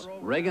coalitions.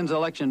 Reagan's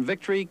election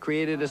victory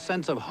created a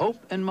sense of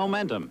hope and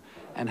momentum,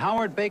 and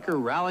Howard Baker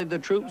rallied the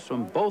troops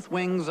from both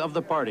wings of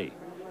the party.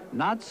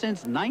 Not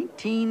since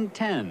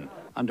 1910,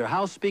 under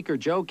House Speaker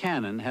Joe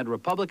Cannon, had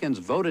Republicans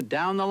voted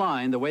down the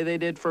line the way they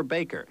did for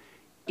Baker,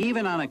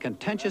 even on a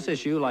contentious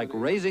issue like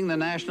raising the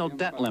national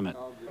debt limit.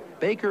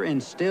 Baker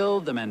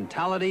instilled the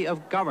mentality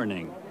of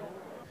governing.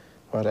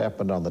 What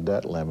happened on the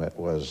debt limit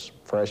was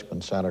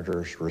freshman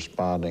senators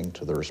responding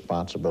to the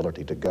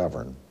responsibility to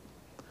govern.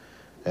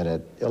 And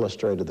it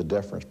illustrated the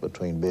difference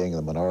between being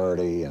the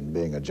minority and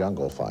being a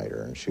jungle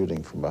fighter and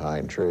shooting from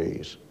behind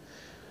trees,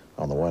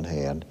 on the one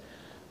hand,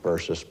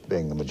 versus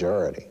being the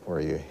majority, where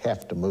you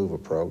have to move a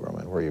program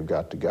and where you've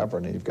got to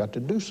govern and you've got to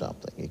do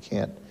something. You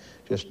can't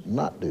just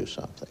not do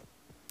something.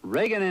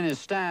 Reagan and his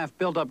staff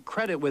built up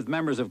credit with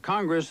members of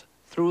Congress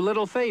through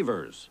little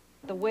favors.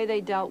 The way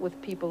they dealt with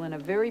people in a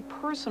very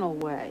personal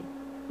way,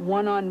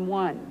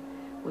 one-on-one,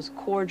 was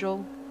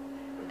cordial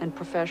and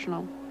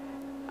professional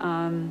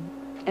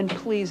and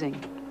pleasing.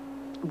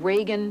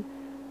 Reagan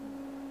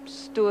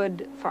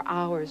stood for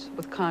hours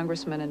with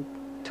congressmen and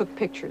took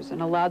pictures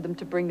and allowed them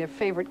to bring their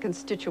favorite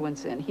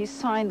constituents in. He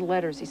signed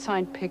letters, he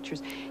signed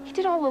pictures. He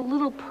did all the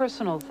little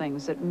personal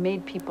things that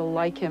made people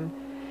like him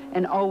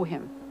and owe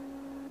him.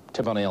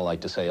 Tip O'Neill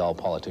liked to say all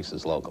politics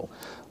is local.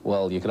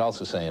 Well, you could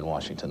also say in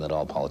Washington that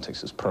all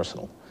politics is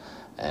personal.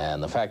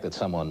 And the fact that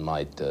someone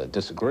might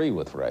disagree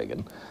with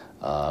Reagan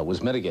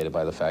was mitigated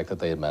by the fact that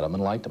they had met him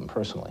and liked him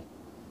personally.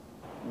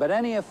 But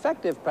any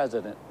effective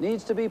president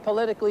needs to be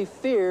politically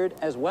feared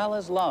as well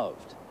as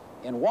loved.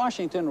 In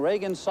Washington,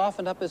 Reagan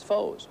softened up his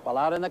foes, while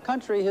out in the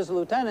country, his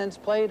lieutenants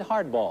played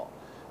hardball.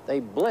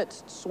 They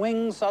blitzed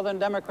swing Southern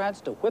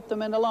Democrats to whip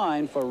them into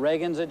line for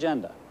Reagan's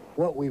agenda.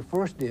 What we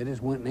first did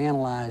is went and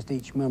analyzed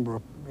each member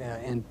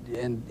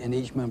in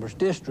each member's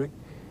district,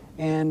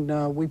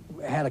 and we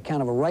had a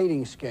kind of a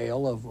rating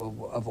scale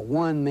of a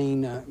 1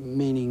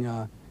 meaning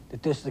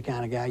that this is the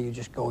kind of guy you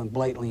just go and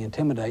blatantly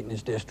intimidate in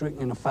his district,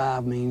 and a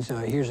 5 means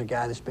here's a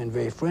guy that's been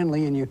very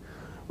friendly and you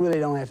really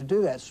don't have to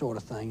do that sort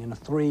of thing, and a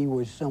 3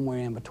 was somewhere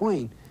in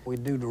between. We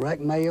do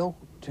direct mail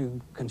to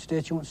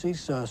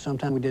constituencies.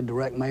 Sometimes we did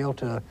direct mail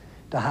to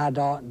high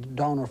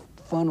donor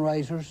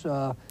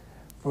fundraisers.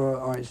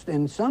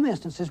 In some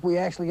instances, we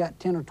actually got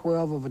 10 or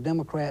 12 of a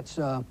Democrat's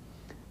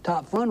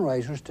top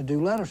fundraisers to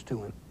do letters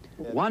to him.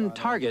 One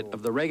target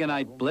of the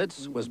Reaganite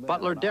blitz was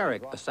Butler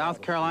Derrick, a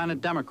South Carolina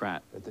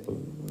Democrat.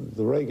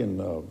 The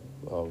Reagan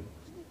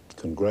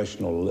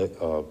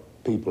congressional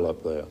people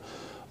up there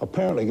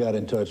apparently got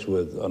in touch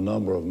with a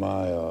number of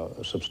my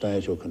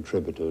substantial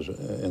contributors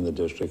in the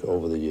district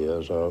over the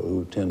years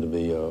who tend to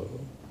be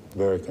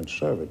very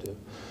conservative.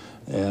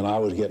 And I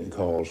was getting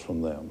calls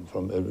from them.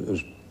 It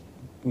was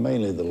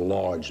mainly the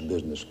large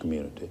business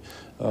community,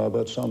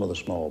 but some of the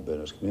small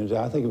business community.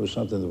 I think it was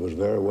something that was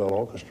very well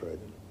orchestrated.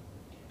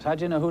 How'd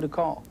you know who to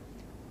call?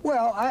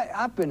 Well,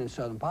 I've been in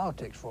Southern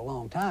politics for a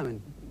long time.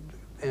 In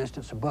the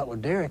instance of Butler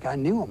Derrick, I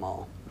knew them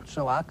all.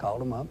 So I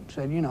called him up and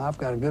said, you know, I've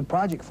got a good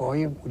project for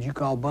you. Would you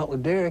call Butler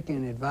Derrick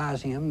and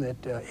advise him that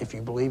if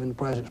you believe in the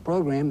president's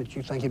program, that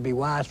you think it'd be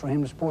wise for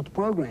him to support the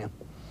program?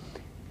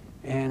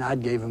 And I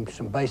gave him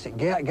some basic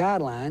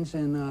guidelines,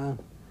 and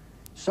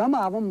some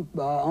of them,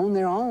 on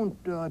their own,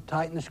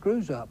 tightened the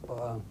screws up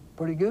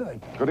pretty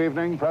good. Good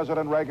evening.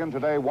 President Reagan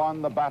today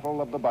won the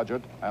battle of the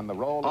budget, and the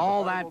role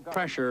All that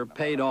pressure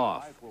paid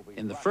off.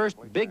 In the first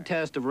big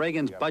test of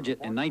Reagan's budget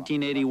in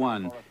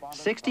 1981,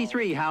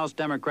 63 House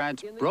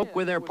Democrats broke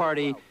with their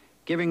party,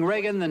 giving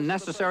Reagan the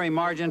necessary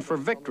margin for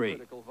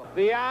victory.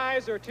 The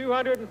ayes are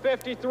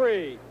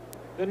 253.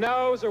 The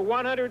noes are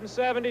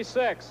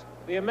 176.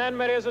 The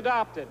amendment is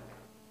adopted.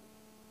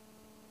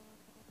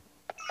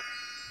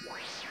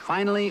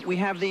 Finally, we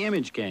have the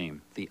image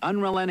game, the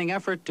unrelenting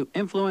effort to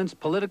influence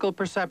political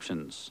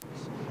perceptions.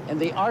 In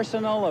the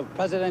arsenal of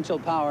presidential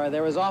power,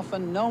 there is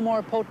often no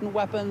more potent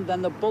weapon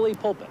than the bully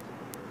pulpit.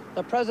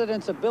 The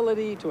president's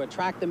ability to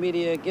attract the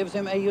media gives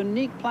him a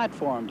unique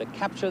platform to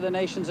capture the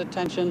nation's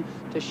attention,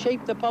 to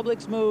shape the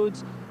public's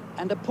moods,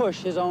 and to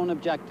push his own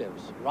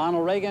objectives.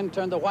 Ronald Reagan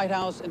turned the White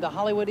House into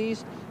Hollywood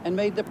East and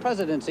made the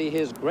presidency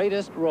his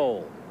greatest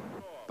role.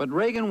 But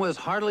Reagan was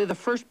hardly the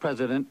first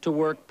president to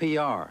work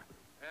PR.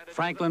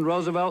 Franklin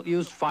Roosevelt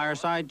used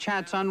fireside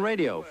chats on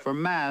radio for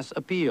mass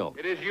appeal.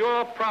 It is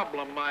your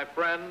problem, my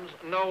friends,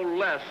 no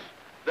less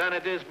than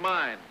it is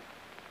mine.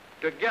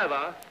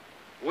 Together,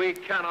 we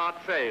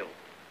cannot fail.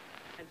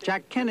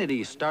 Jack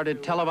Kennedy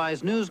started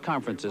televised news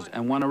conferences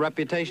and won a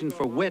reputation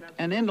for wit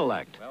and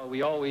intellect. Well,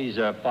 we always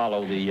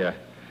follow the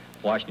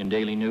Washington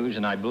Daily News,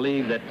 and I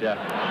believe that...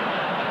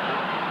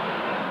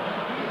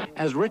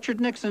 As Richard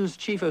Nixon's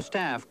chief of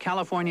staff,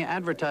 California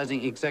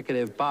advertising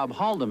executive Bob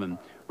Haldeman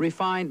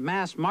refined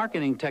mass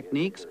marketing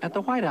techniques at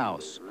the White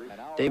House.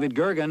 David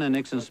Gergen, a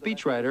Nixon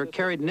speechwriter,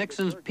 carried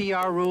Nixon's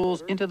PR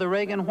rules into the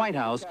Reagan White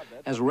House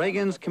as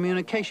Reagan's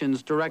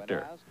communications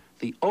director.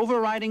 The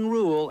overriding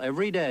rule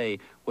every day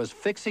was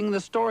fixing the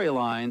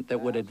storyline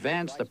that would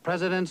advance the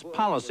president's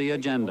policy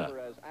agenda.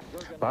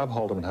 Bob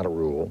Haldeman had a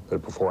rule that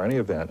before any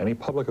event, any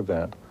public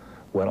event,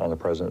 went on the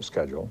president's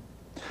schedule,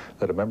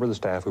 that a member of the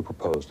staff who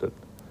proposed it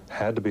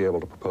had to be able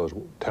to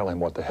tell him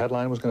what the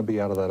headline was going to be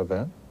out of that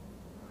event,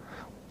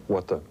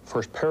 what the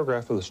first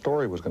paragraph of the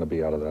story was going to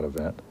be out of that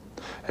event,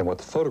 and what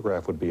the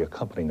photograph would be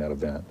accompanying that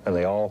event, and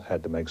they all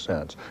had to make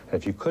sense. And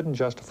if you couldn't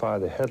justify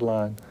the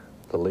headline,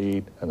 the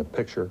lead, and the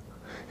picture,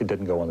 it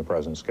didn't go on the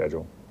president's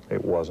schedule.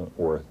 It wasn't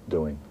worth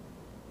doing.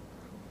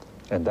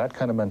 And that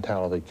kind of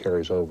mentality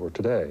carries over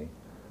today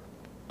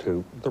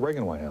to the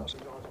Reagan White House.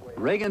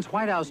 Reagan's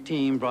White House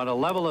team brought a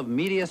level of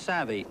media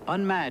savvy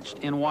unmatched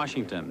in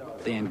Washington.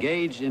 They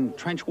engaged in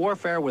trench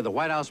warfare with the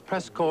White House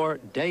press corps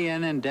day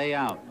in and day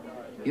out,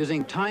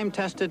 using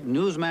time-tested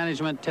news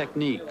management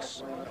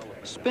techniques.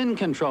 Spin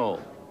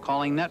control,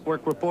 calling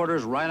network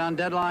reporters right on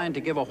deadline to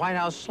give a White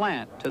House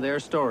slant to their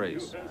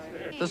stories.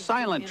 The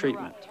silent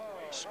treatment,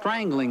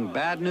 strangling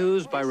bad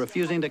news by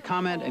refusing to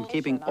comment and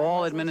keeping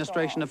all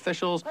administration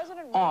officials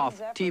off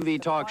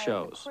TV talk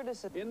shows.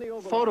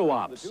 Photo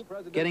ops,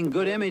 getting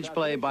good image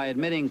play by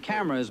admitting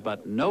cameras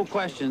but no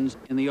questions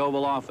in the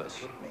Oval Office.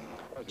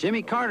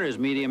 Jimmy Carter's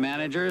media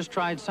managers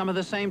tried some of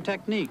the same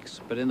techniques,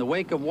 but in the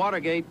wake of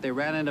Watergate, they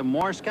ran into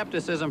more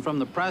skepticism from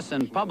the press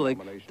and public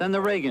than the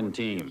Reagan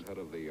team.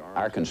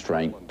 Our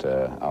constraint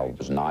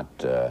was not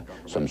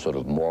some sort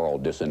of moral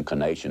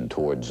disinclination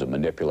towards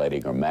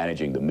manipulating or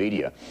managing the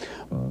media,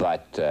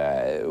 but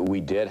we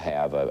did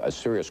have a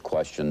serious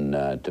question,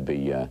 to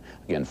be,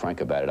 again, frank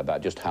about it,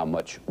 about just how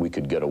much we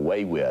could get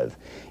away with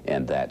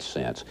in that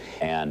sense.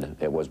 And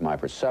it was my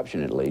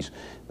perception, at least,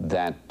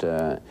 that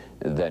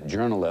that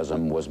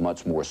journalism was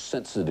much more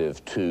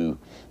sensitive to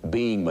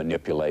being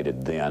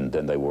manipulated then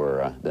than they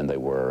were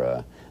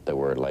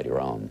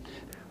later on.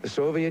 The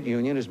Soviet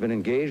Union has been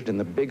engaged in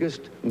the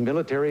biggest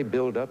military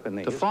buildup in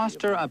the To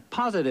foster a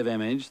positive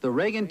image, the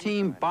Reagan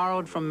team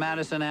borrowed from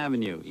Madison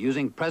Avenue,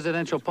 using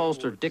presidential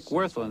pollster Dick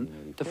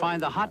Werthland to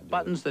find the hot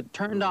buttons that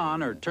turned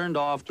on or turned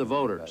off the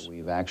voters.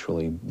 We've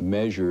actually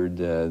measured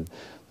the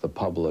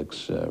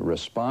public's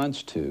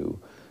response to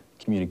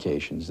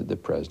communications that the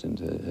president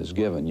has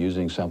given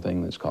using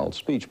something that's called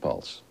Speech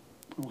Pulse.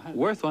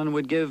 Werthland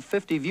would give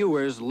 50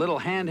 viewers little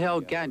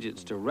handheld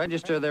gadgets to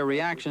register their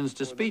reactions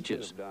to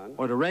speeches,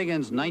 or to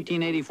Reagan's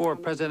 1984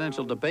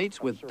 presidential debates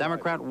with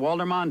Democrat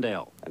Walter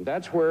Mondale. And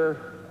that's where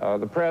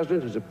the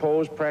president has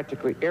opposed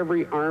practically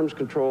every arms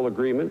control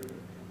agreement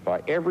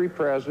by every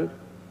president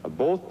of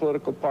both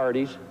political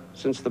parties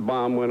since the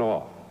bomb went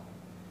off.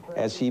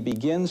 As he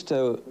begins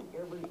to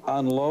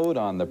unload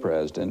on the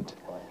president,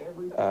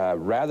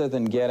 rather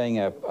than getting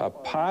a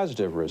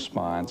positive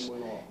response,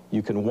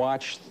 you can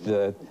watch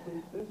the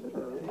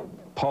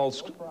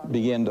pulse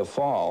begin to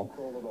fall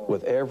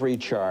with every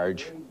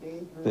charge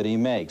that he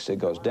makes. It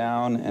goes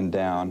down and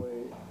down.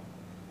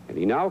 And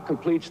he now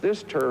completes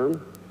this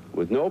term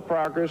with no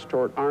progress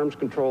toward arms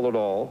control at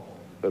all,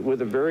 but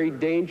with a very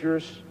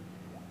dangerous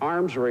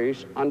arms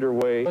race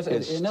underway.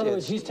 In other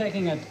words, he's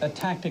taking a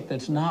tactic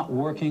that's not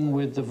working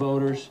with the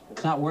voters,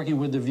 not working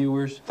with the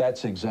viewers.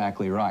 That's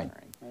exactly right.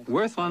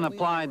 Wirthlin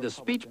applied the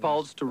speech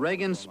pulse to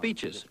Reagan's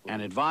speeches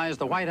and advised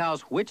the White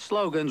House which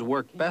slogans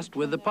worked best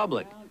with the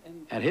public.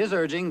 At his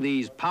urging,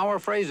 these power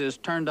phrases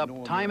turned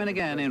up time and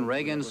again in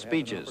Reagan's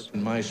speeches.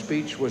 My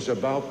speech was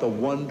about the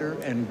wonder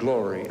and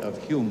glory of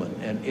human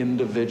and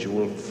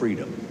individual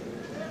freedom.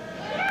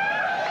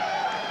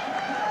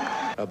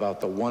 About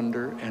the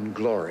wonder and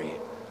glory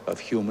of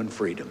human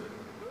freedom.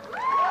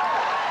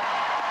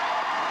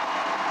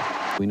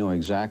 We know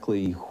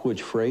exactly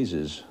which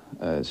phrases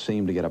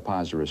seem to get a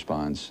positive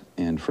response,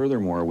 and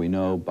furthermore, we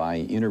know by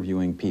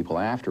interviewing people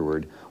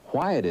afterward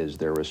why it is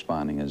they're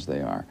responding as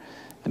they are.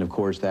 And of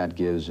course, that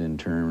gives, in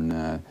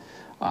turn,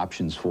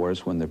 options for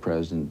us when the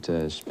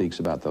president speaks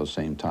about those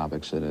same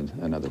topics at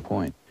another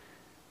point.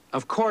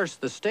 Of course,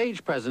 the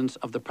stage presence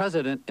of the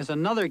president is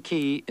another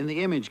key in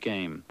the image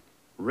game.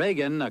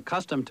 Reagan,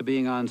 accustomed to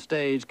being on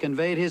stage,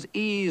 conveyed his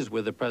ease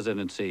with the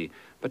presidency,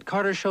 but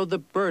Carter showed the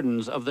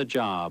burdens of the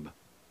job.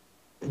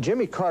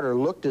 Jimmy Carter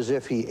looked as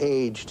if he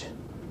aged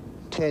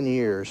 10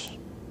 years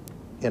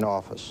in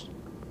office.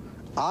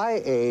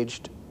 I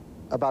aged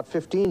about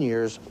 15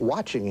 years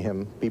watching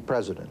him be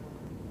president.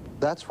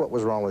 That's what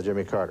was wrong with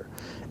Jimmy Carter.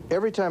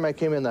 Every time I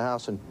came in the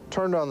house and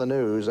turned on the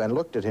news and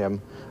looked at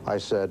him, I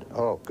said,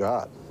 oh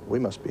God, we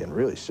must be in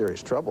really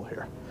serious trouble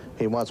here.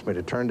 He wants me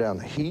to turn down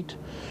the heat.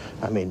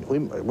 I mean, we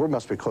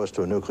must be close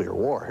to a nuclear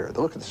war here.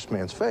 Look at this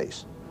man's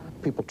face.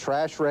 People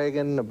trash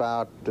Reagan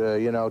about,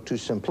 you know, too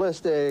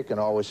simplistic and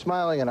always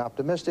smiling and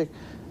optimistic.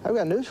 I've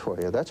got news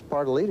for you. That's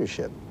part of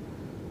leadership.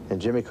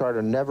 And Jimmy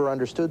Carter never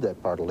understood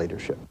that part of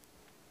leadership.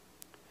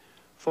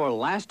 For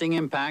lasting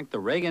impact, the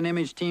Reagan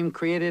image team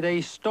created a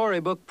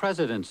storybook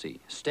presidency,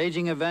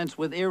 staging events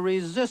with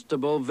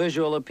irresistible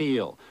visual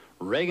appeal.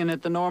 Reagan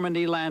at the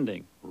Normandy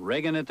landing,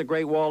 Reagan at the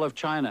Great Wall of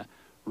China,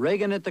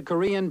 Reagan at the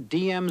Korean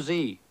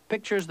DMZ,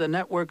 pictures the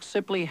network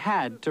simply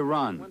had to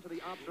run.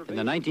 In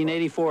the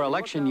 1984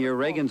 election year,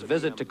 Reagan's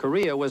visit to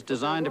Korea was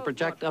designed to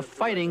project a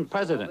fighting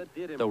president,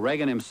 though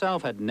Reagan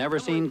himself had never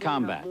seen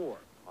combat.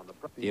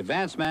 The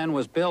advance man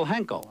was Bill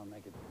Henkel.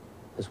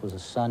 This was a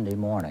Sunday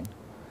morning,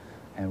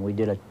 and we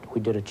did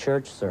a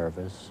church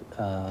service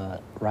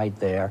right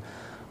there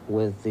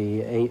with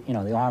the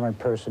the armored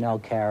personnel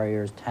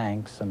carriers,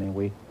 tanks. I mean,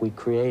 we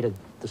created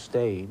the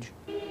stage,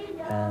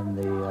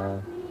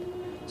 and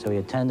so he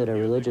attended a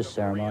religious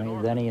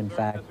ceremony. Then he, in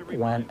fact,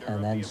 went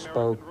and then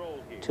spoke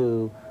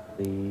to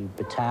the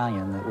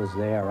battalion that was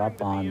there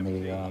up on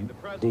the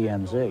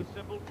DMZ.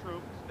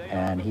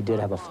 And he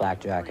did have a flak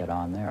jacket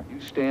on there. You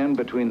stand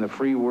between the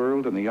free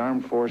world and the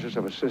armed forces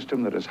of a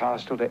system that is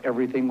hostile to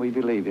everything we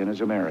believe in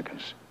as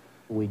Americans.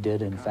 We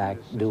did, in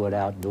fact, do it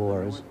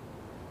outdoors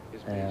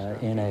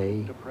in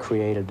a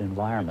created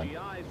environment.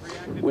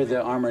 With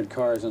the armored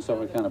cars and stuff,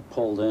 it kind of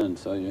pulled in,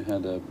 so you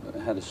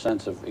had a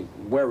sense of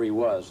where he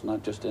was,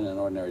 not just in an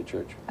ordinary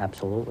church.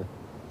 Absolutely.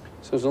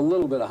 So there's a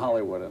little bit of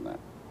Hollywood in that.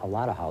 A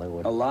lot of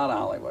Hollywood. A lot of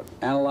Hollywood.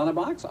 And a lot of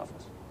box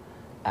office.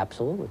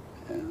 Absolutely.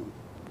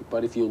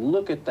 But if you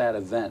look at that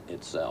event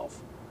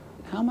itself,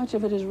 how much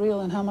of it is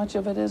real and how much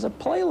of it is a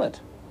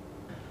playlet?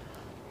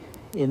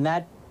 In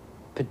that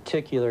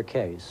particular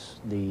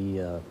case,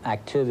 the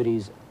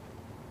activities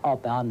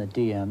up on the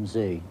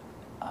DMZ,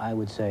 I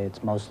would say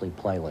it's mostly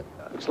playlet.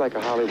 Looks like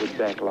a Hollywood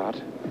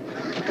backlot,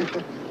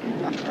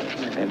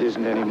 and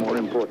isn't any more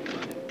important.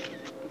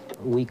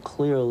 We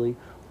clearly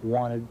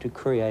wanted to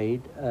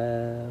create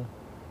an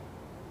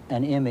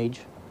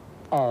image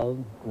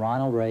of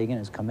Ronald Reagan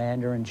as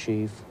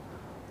commander-in-chief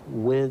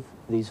with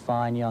these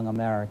fine young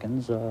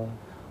Americans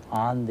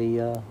on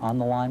the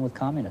line with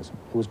communism.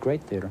 It was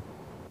great theater.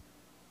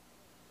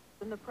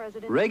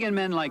 Reagan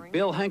men like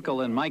Bill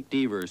Henkel and Mike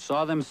Devers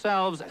saw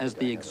themselves as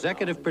the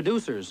executive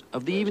producers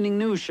of the evening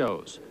news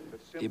shows.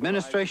 The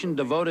administration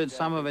devoted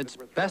some of its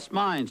best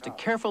minds to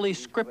carefully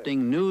scripting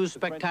news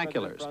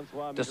spectaculars,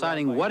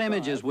 deciding what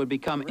images would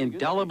become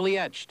indelibly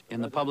etched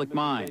in the public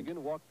mind.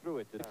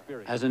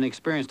 As an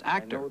experienced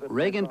actor,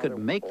 Reagan could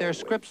make their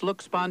scripts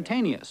look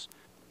spontaneous.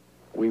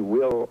 We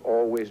will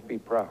always be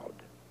proud.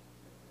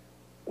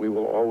 We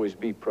will always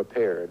be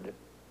prepared,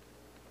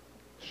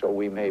 so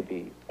we may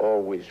be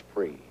always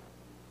free.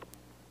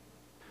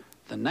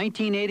 The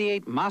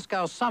 1988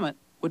 Moscow summit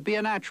would be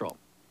a natural.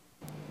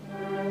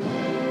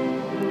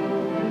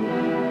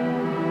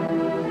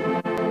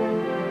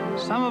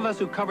 Some of us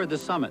who covered the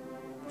summit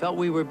felt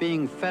we were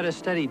being fed a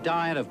steady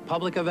diet of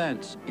public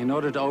events in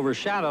order to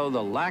overshadow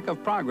the lack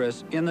of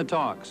progress in the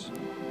talks.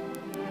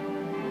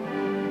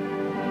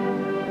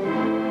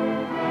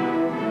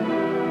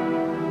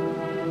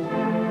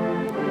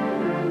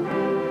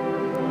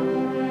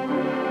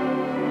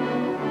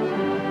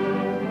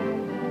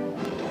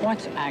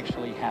 What's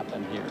actually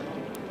happened here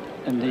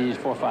in these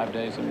 4 or 5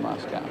 days in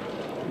Moscow?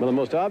 Well, the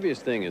most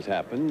obvious thing has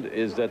happened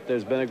is that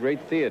there's been a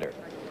great theater,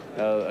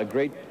 a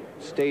great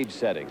stage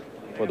setting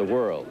for the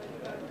world.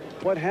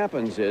 What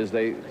happens is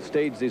they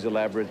stage these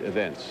elaborate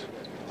events.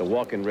 The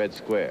walk in Red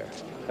Square.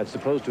 That's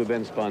supposed to have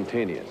been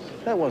spontaneous.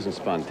 That wasn't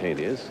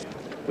spontaneous.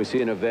 We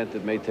see an event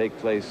that may take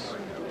place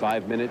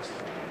 5 minutes,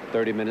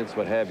 30 minutes,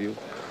 what have you,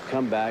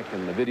 come back,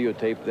 and the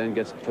videotape then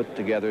gets put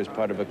together as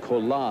part of a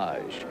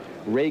collage.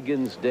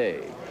 Reagan's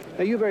Day.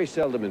 Now, you very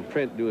seldom in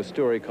print do a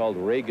story called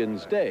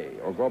Reagan's Day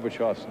or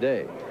Gorbachev's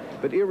Day,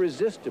 but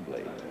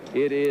irresistibly,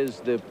 it is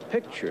the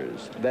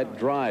pictures that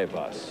drive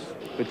us,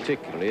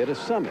 particularly at a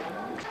summit.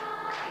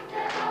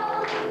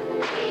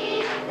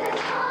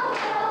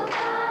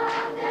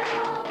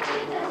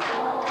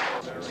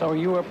 So are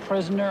you a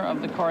prisoner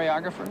of the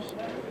choreographers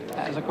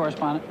as a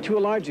correspondent? To a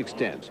large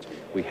extent.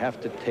 We have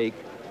to take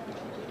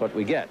what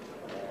we get.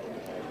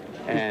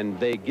 And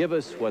they give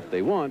us what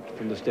they want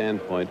from the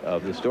standpoint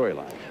of the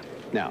storyline.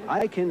 Now,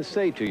 I can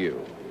say to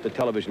you, the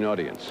television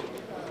audience,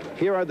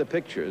 here are the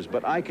pictures,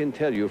 but I can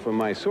tell you from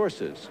my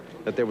sources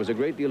that there was a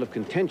great deal of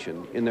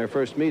contention in their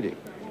first meeting.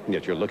 And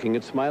yet you're looking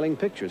at smiling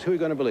pictures. Who are you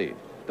going to believe?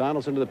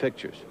 Donaldson or the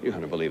pictures? You're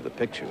going to believe the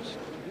pictures.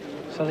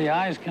 So the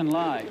eyes can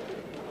lie.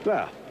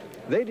 Well,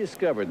 they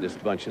discovered this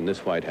bunch in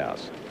this White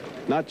House.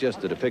 Not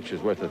just that a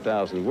picture's worth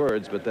 1,000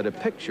 words, but that a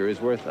picture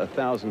is worth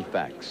 1,000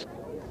 facts.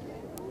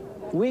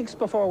 Weeks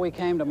before we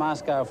came to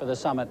Moscow for the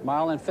summit,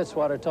 Marlon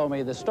Fitzwater told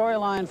me the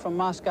storyline from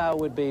Moscow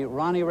would be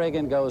Ronnie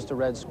Reagan goes to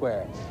Red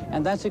Square.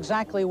 And that's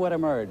exactly what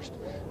emerged.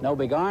 No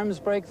big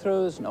arms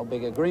breakthroughs, no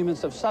big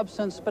agreements of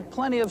substance, but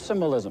plenty of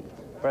symbolism.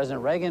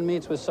 President Reagan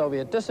meets with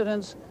Soviet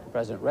dissidents.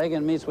 President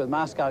Reagan meets with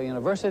Moscow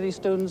University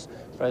students.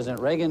 President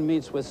Reagan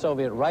meets with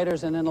Soviet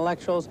writers and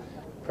intellectuals.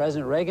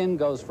 President Reagan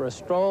goes for a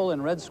stroll in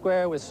Red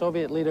Square with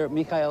Soviet leader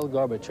Mikhail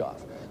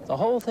Gorbachev. The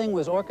whole thing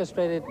was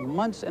orchestrated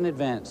months in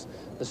advance,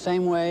 the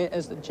same way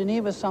as the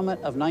Geneva Summit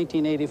of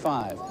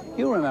 1985.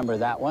 You remember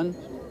that one.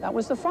 That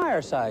was the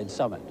Fireside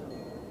Summit.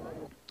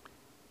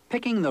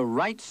 Picking the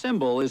right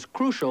symbol is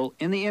crucial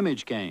in the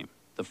image game.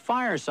 The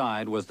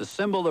fireside was the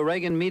symbol the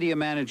Reagan media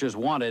managers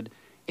wanted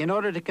in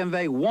order to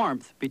convey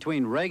warmth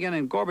between Reagan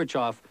and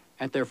Gorbachev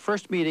at their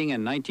first meeting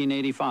in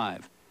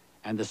 1985.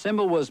 And the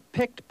symbol was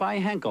picked by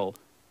Henkel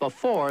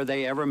before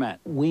they ever met.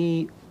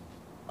 We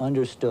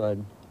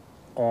understood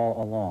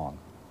all along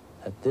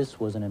that this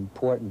was an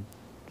important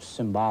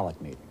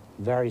symbolic meeting,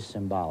 very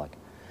symbolic.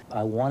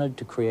 I wanted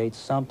to create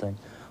something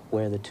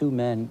where the two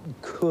men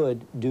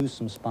could do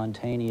some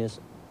spontaneous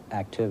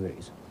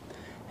activities.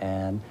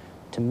 And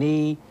to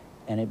me,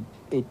 and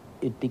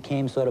it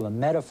became sort of a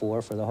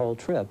metaphor for the whole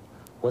trip,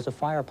 was a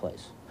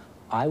fireplace.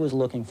 I was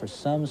looking for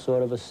some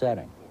sort of a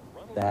setting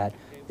that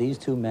these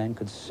two men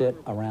could sit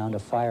around a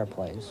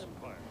fireplace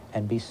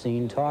and be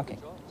seen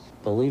talking.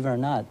 Believe it or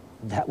not,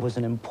 that was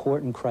an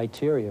important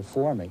criteria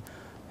for me.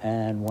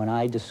 And when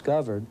I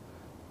discovered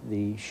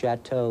the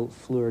Chateau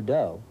Fleur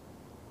d'Eau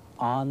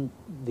on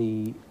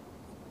the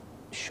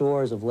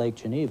shores of Lake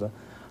Geneva,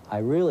 I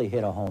really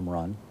hit a home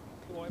run.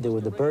 There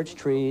were the birch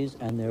trees,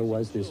 and there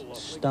was this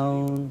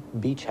stone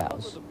beach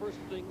house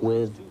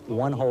with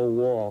one whole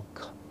wall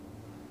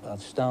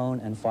of stone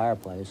and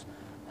fireplace.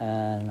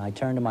 And I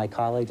turned to my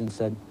colleagues and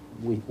said,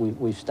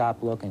 we've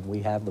stopped looking.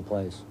 We have the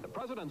place.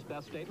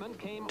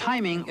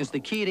 Timing is the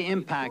key to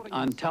impact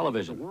on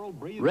television.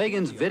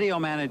 Reagan's video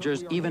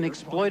managers even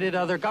exploited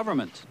other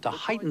governments to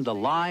heighten the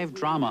live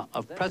drama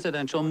of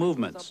presidential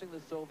movements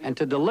and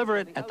to deliver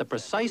it at the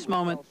precise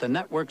moment the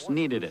networks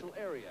needed it.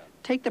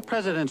 Take the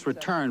president's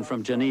return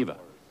from Geneva.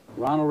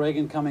 Ronald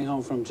Reagan coming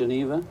home from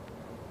Geneva.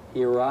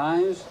 He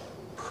arrives,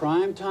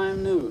 primetime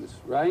news,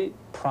 right?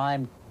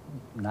 Prime,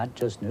 not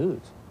just news,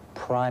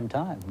 prime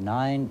time,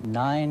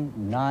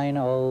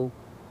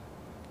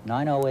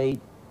 9:08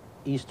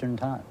 Eastern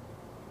Time,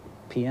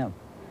 p.m.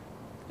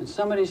 And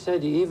somebody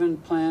said you even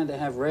planned to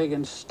have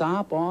Reagan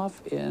stop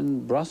off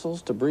in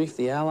Brussels to brief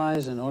the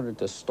Allies in order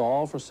to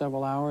stall for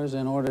several hours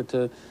in order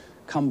to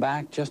come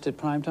back just at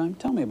prime time.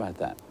 Tell me about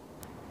that.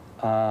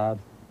 I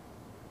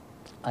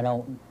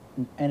don't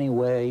in any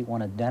way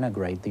want to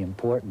denigrate the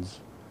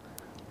importance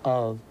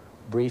of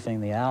briefing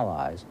the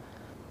Allies.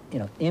 You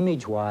know,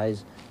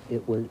 image-wise,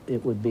 it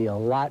would be a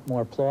lot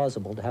more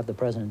plausible to have the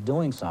president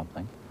doing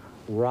something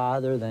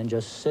rather than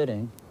just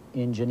sitting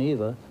in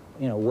Geneva,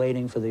 you know,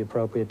 waiting for the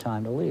appropriate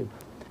time to leave.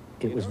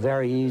 It was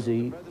very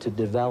easy to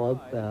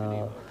develop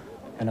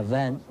an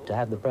event to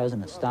have the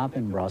president stop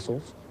in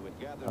Brussels,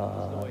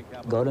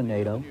 go to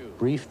NATO,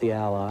 brief the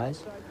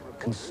Allies,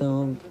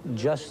 consume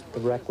just the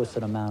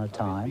requisite amount of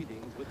time,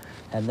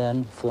 and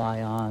then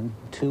fly on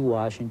to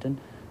Washington,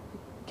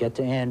 get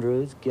to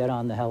Andrews, get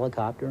on the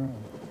helicopter,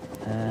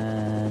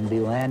 and be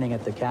landing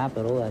at the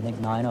Capitol, I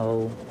think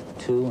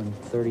 9:02 and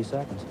 30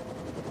 seconds.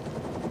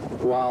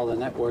 While the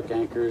network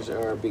anchors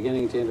are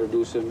beginning to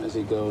introduce him as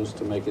he goes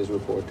to make his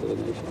report to the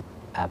nation.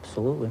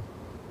 Absolutely.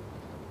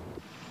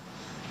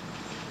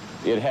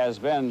 It has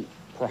been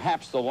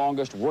perhaps the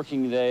longest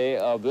working day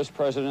of this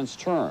president's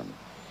term.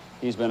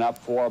 He's been up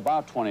for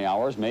about 20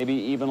 hours, maybe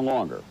even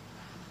longer.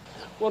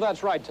 Well,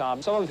 that's right,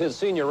 Tom. Some of his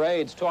senior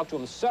aides talked to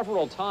him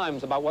several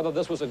times about whether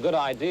this was a good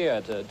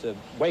idea to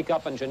wake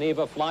up in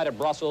Geneva, fly to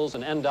Brussels,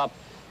 and end up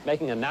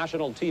making a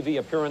national TV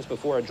appearance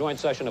before a joint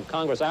session of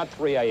Congress at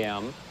 3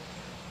 a.m.,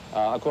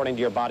 according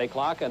to your body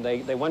clock. And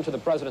they went to the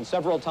president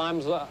several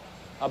times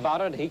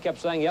about it. He kept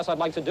saying, yes, I'd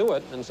like to do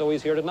it, and so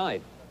he's here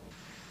tonight.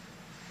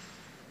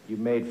 You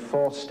made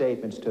false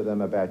statements to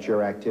them about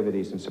your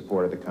activities in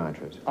support of the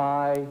Contras.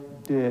 I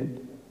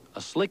did.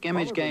 A slick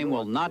image game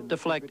will not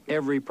deflect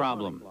every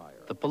problem.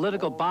 The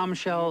political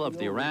bombshell of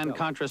the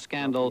Iran-Contra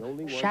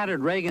scandal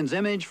shattered Reagan's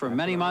image for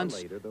many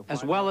months,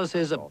 as well as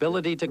his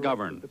ability to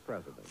govern.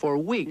 For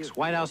weeks,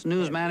 White House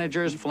news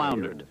managers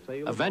floundered.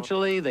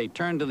 Eventually, they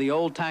turned to the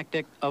old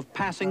tactic of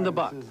passing the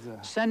buck,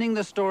 sending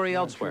the story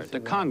elsewhere, to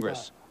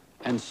Congress,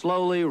 and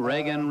slowly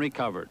Reagan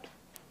recovered.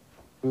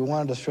 We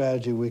wanted a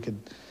strategy we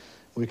could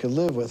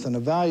live with, and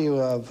the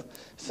value of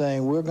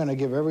saying we're going to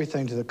give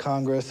everything to the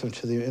Congress and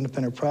to the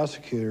independent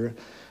prosecutor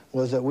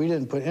was that we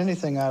didn't put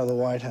anything out of the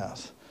White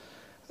House.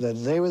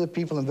 That they were the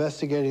people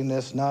investigating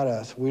this, not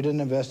us. We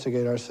didn't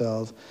investigate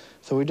ourselves,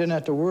 so we didn't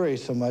have to worry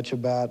so much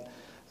about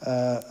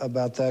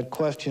that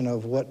question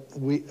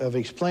of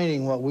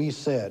explaining what we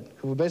said.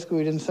 Basically,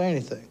 we didn't say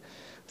anything.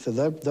 So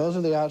those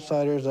are the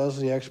outsiders, those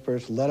are the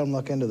experts. Let them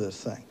look into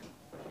this thing.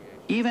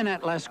 Even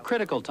at less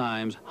critical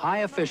times, high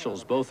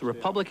officials, both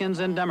Republicans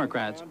and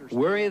Democrats,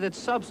 worry that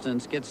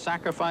substance gets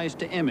sacrificed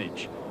to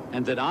image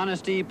and that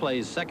honesty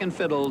plays second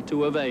fiddle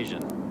to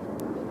evasion.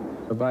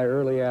 By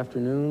early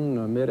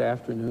afternoon,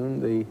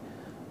 mid-afternoon, the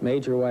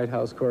major White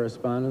House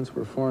correspondents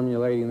were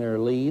formulating their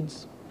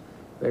leads.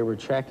 They were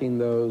checking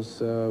those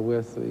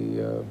with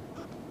the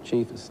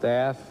Chief of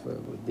Staff,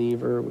 with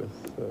Deaver, with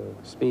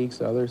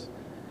Speaks, others.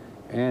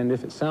 And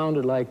if it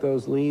sounded like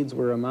those leads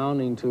were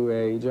amounting to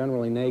a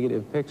generally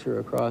negative picture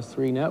across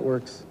 3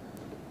 networks,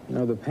 you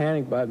know, the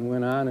panic button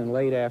went on in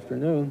late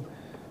afternoon.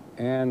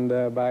 And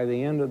by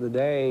the end of the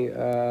day,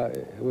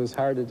 it was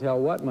hard to tell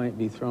what might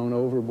be thrown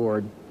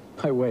overboard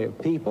by way of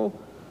people,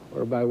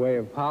 or by way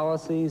of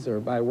policies, or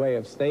by way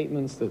of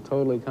statements that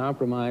totally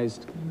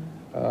compromised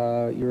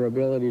your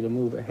ability to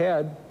move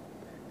ahead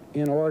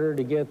in order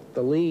to get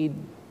the lead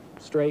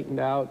straightened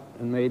out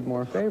and made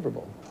more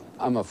favorable.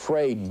 I'm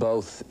afraid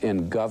both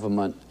in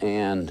government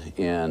and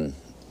in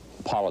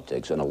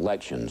politics and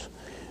elections,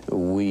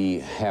 we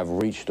have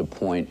reached a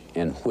point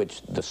in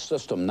which the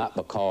system, not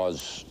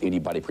because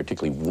anybody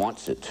particularly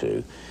wants it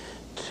to,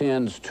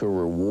 tends to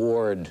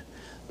reward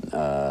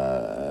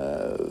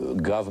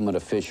government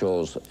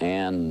officials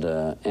and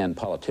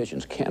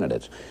politicians,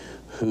 candidates,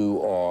 who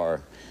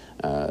are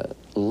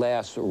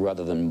less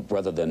rather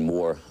than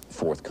more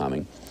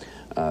forthcoming,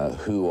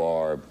 who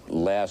are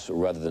less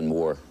rather than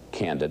more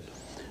candid,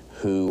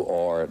 who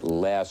are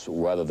less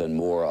rather than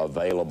more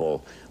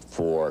available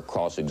for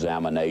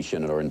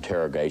cross-examination or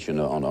interrogation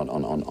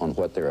on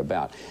what they're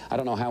about. I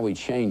don't know how we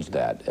change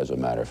that, as a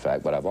matter of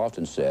fact, but I've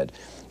often said,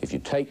 if you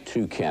take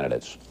 2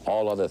 candidates,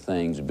 all other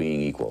things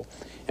being equal,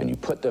 and you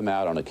put them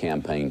out on a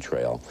campaign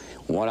trail,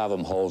 one of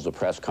them holds a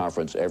press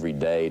conference every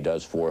day,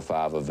 does 4 or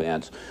 5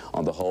 events,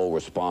 on the whole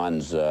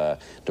responds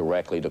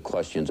directly to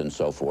questions and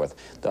so forth.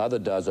 The other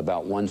does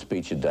about 1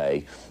 speech a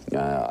day,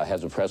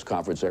 has a press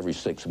conference every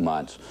 6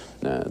 months,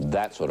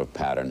 that sort of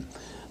pattern.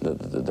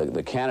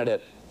 The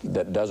candidate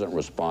that doesn't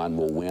respond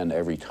will win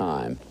every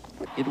time.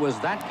 It was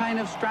that kind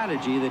of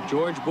strategy that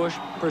George Bush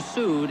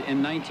pursued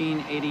in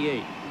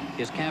 1988.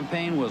 His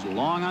campaign was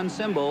long on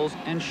symbols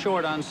and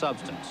short on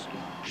substance,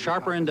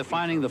 sharper in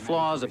defining the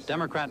flaws of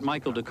Democrat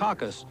Michael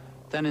Dukakis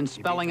than in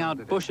spelling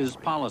out Bush's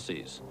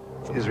policies.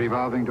 His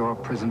revolving door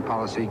prison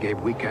policy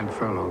gave weekend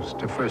furloughs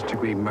to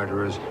first-degree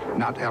murderers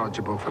not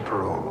eligible for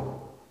parole.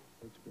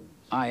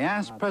 I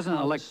asked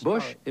President-elect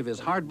Bush if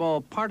his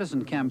hardball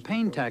partisan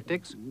campaign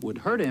tactics would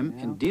hurt him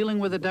in dealing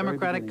with the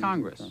Democratic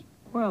Congress.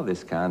 Well,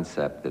 this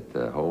concept that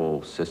the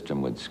whole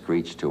system would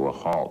screech to a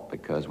halt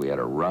because we had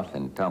a rough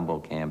and tumble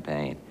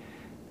campaign,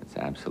 it's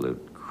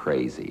absolute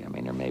crazy. I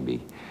mean, there may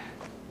be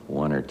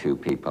 1 or 2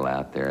 people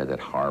out there that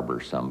harbor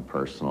some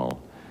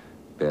personal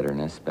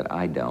bitterness, but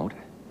I don't,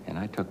 and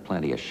I took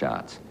plenty of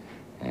shots.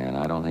 And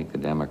I don't think the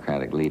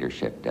Democratic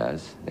leadership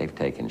does. They've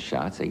taken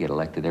shots. They get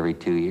elected every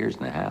 2 years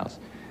in the House.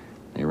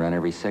 They run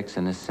every 6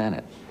 in the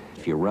Senate.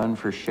 If you run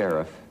for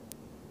sheriff,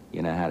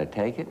 you know how to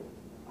take it,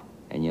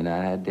 and you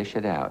know how to dish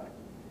it out.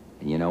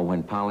 And you know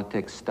when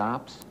politics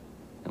stops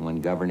and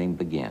when governing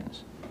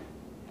begins.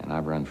 And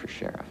I've run for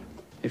sheriff.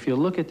 If you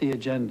look at the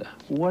agenda,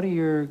 what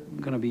are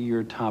going to be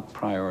your top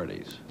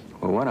priorities?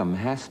 Well, one of them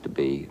has to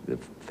be the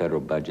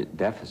federal budget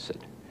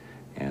deficit.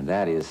 And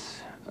that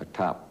is a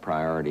top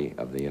priority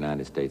of the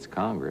United States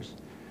Congress,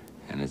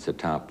 and it's a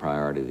top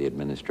priority of the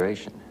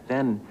administration.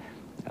 Then,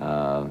 do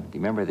you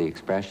remember the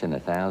expression,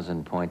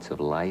 1,000 points of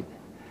light?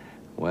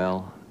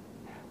 Well,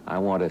 I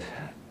want to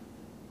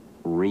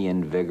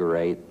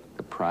reinvigorate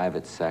the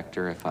private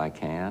sector if I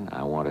can.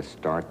 I want to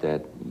start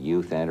that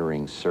youth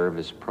entering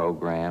service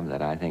program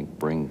that I think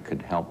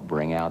could help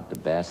bring out the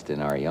best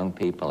in our young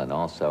people, and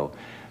also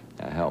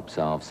help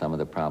solve some of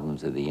the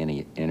problems of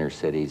the inner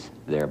cities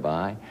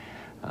thereby.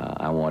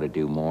 I want to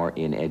do more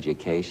in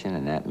education,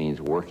 and that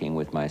means working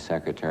with my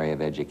Secretary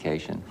of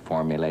Education,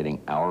 formulating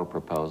our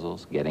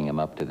proposals, getting them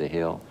up to the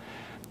Hill.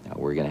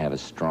 We're going to have a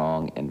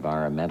strong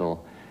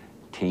environmental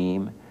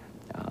team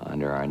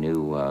under our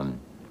new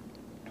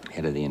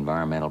head of the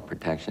Environmental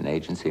Protection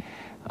Agency,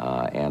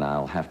 and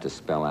I'll have to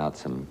spell out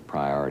some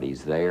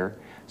priorities there.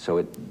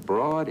 So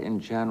broad in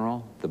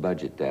general, the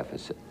budget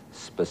deficit,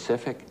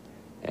 specific,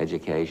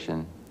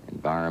 education,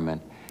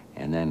 environment,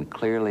 and then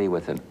clearly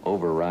with an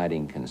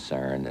overriding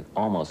concern that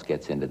almost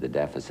gets into the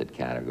deficit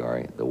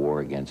category, the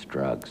war against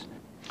drugs.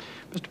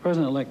 Mr.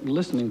 President-elect,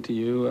 listening to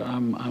you,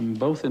 I'm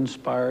both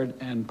inspired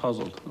and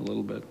puzzled a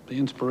little bit. The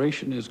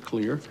inspiration is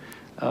clear.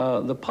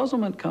 The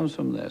puzzlement comes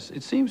from this.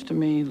 It seems to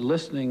me,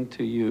 listening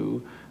to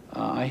you,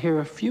 I hear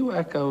a few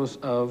echoes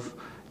of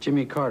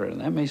Jimmy Carter,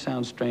 and that may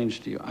sound strange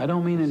to you. I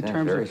don't mean in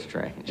terms of... very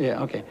strange.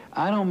 Yeah, okay.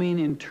 I don't mean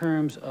in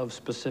terms of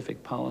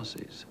specific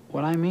policies.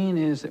 What I mean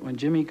is that when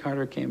Jimmy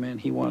Carter came in,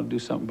 he wanted to do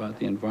something about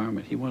the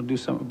environment. He wanted to do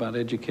something about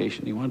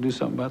education. He wanted to do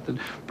something about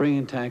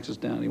bringing taxes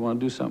down. He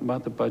wanted to do something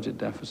about the budget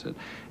deficit,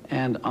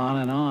 and on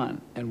and on.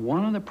 And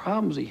one of the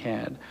problems he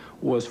had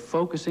was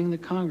focusing the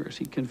Congress.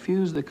 He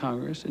confused the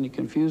Congress, and he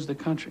confused the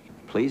country.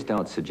 Please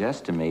don't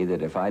suggest to me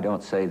that if I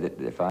don't say that,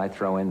 if I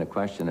throw in the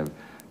question of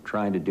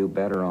trying to do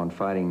better on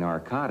fighting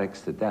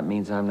narcotics, that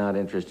means I'm not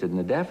interested in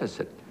the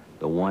deficit,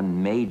 the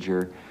one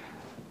major,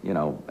 you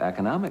know,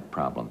 economic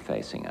problem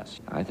facing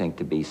us. I think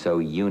to be so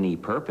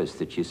uni-purpose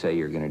that you say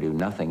you're going to do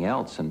nothing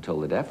else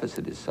until the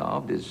deficit is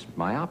solved is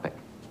myopic.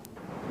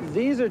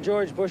 These are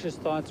George Bush's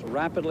thoughts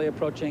rapidly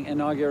approaching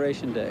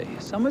Inauguration Day.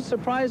 Somewhat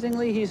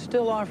surprisingly, he's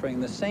still offering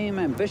the same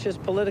ambitious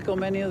political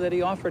menu that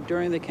he offered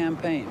during the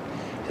campaign.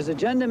 His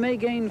agenda may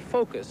gain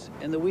focus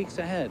in the weeks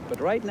ahead,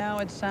 but right now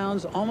it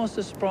sounds almost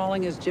as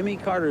sprawling as Jimmy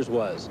Carter's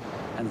was,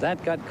 and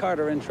that got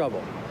Carter in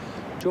trouble.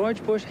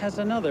 George Bush has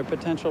another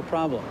potential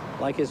problem.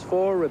 Like his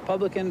 4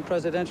 Republican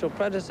presidential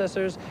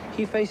predecessors,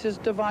 he faces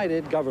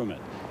divided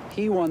government.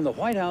 He won the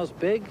White House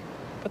big,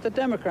 but the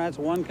Democrats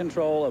won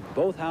control of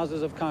both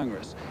houses of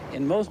Congress.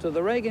 In most of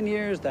the Reagan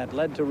years, that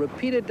led to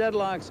repeated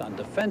deadlocks on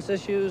defense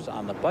issues,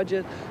 on the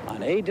budget,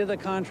 on aid to the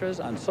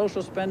Contras, on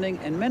social spending,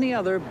 and many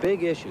other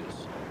big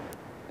issues.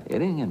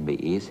 It ain't going to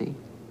be easy.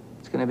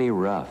 It's going to be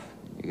rough.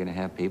 You're going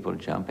to have people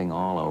jumping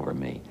all over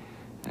me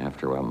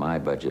after my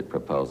budget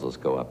proposals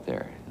go up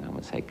there. And I'm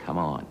going to say, come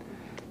on.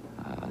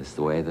 This is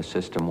the way the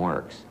system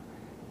works.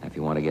 If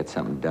you want to get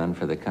something done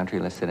for the country,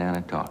 let's sit down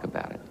and talk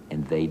about it.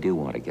 And they do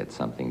want to get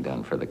something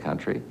done for the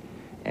country,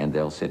 and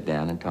they'll sit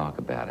down and talk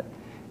about it.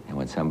 And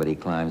when somebody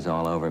climbs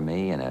all over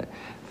me in a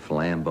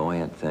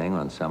flamboyant thing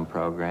on some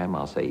program,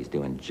 I'll say he's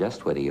doing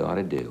just what he ought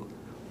to do.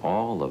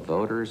 All the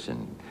voters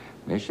in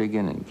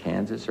Michigan and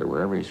Kansas or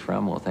wherever he's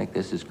from will think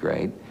this is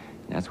great, and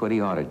that's what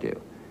he ought to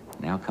do.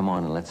 Now come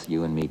on and let's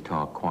you and me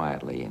talk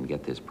quietly and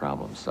get this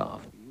problem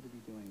solved.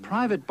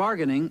 Private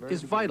bargaining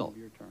is vital,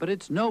 but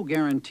it's no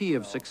guarantee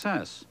of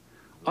success.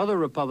 Other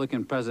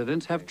Republican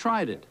presidents have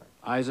tried it.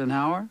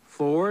 Eisenhower,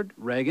 Ford,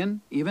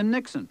 Reagan, even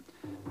Nixon.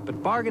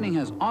 But bargaining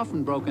has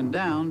often broken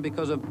down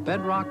because of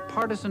bedrock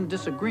partisan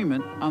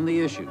disagreement on the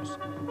issues,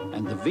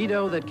 and the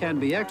veto that can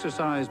be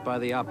exercised by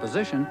the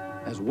opposition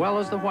as well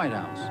as the White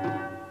House.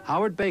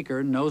 Howard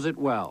Baker knows it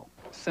well.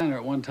 Senator,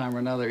 at one time or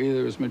another,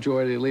 either as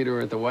majority leader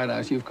or at the White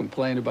House, you've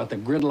complained about the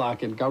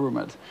gridlock in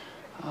government.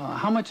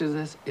 How much of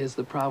this is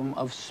the problem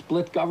of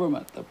split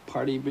government, the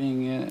party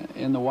being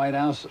in the White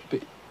House,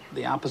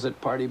 the opposite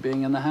party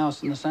being in the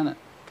House and the Senate?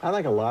 I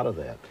think a lot of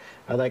that.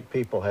 I think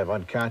people have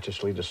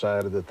unconsciously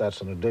decided that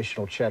that's an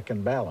additional check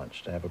and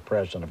balance to have a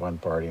president of one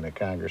party and a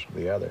Congress of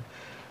the other.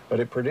 But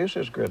it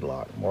produces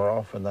gridlock more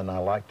often than I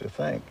like to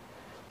think.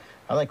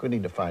 I think we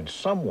need to find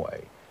some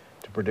way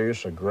to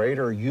produce a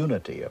greater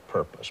unity of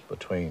purpose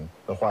between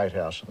the White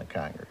House and the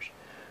Congress,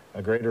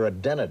 a greater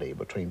identity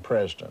between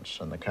presidents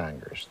and the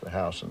Congress, the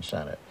House and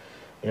Senate,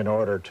 in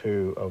order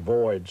to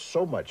avoid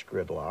so much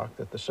gridlock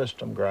that the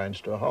system grinds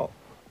to a halt.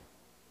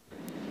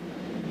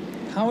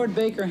 Howard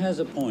Baker has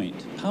a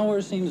point.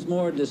 Power seems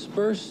more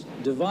dispersed,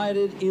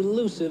 divided,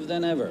 elusive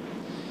than ever.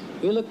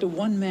 We look to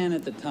one man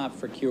at the top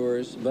for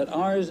cures, but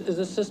ours is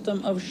a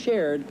system of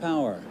shared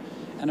power.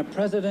 And a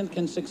president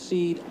can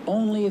succeed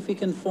only if he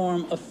can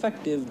form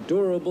effective,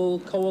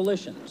 durable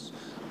coalitions.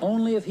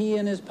 Only if he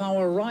and his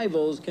power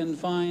rivals can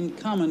find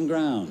common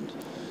ground.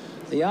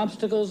 The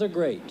obstacles are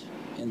great.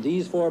 In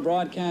these 4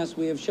 broadcasts,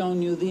 we have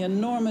shown you the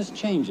enormous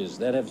changes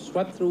that have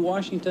swept through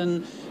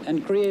Washington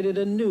and created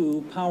a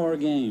new power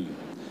game.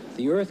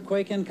 The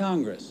earthquake in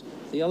Congress,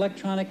 the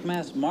electronic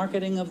mass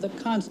marketing of the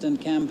constant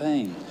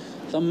campaign,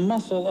 the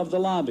muscle of the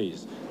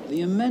lobbies,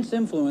 the immense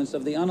influence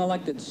of the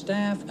unelected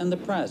staff and the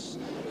press,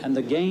 and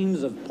the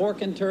games of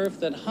pork and turf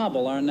that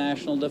hobble our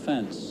national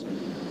defense.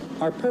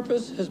 Our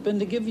purpose has been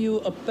to give you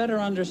a better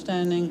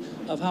understanding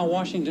of how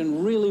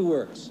Washington really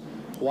works,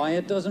 why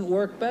it doesn't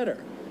work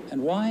better,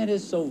 and why it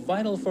is so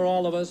vital for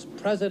all of us,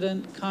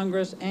 President,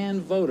 Congress,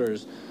 and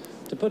voters,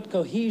 to put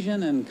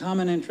cohesion and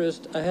common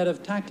interest ahead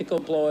of tactical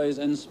ploys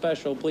and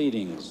special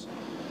pleadings.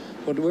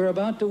 What we're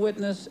about to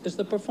witness is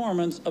the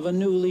performance of a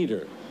new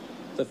leader.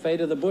 The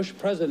fate of the Bush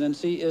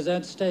presidency is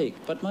at stake,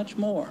 but much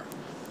more.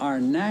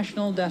 Our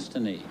national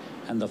destiny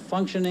and the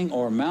functioning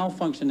or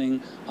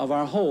malfunctioning of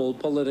our whole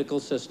political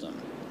system.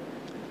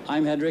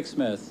 I'm Hedrick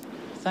Smith.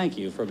 Thank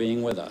you for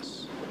being with us.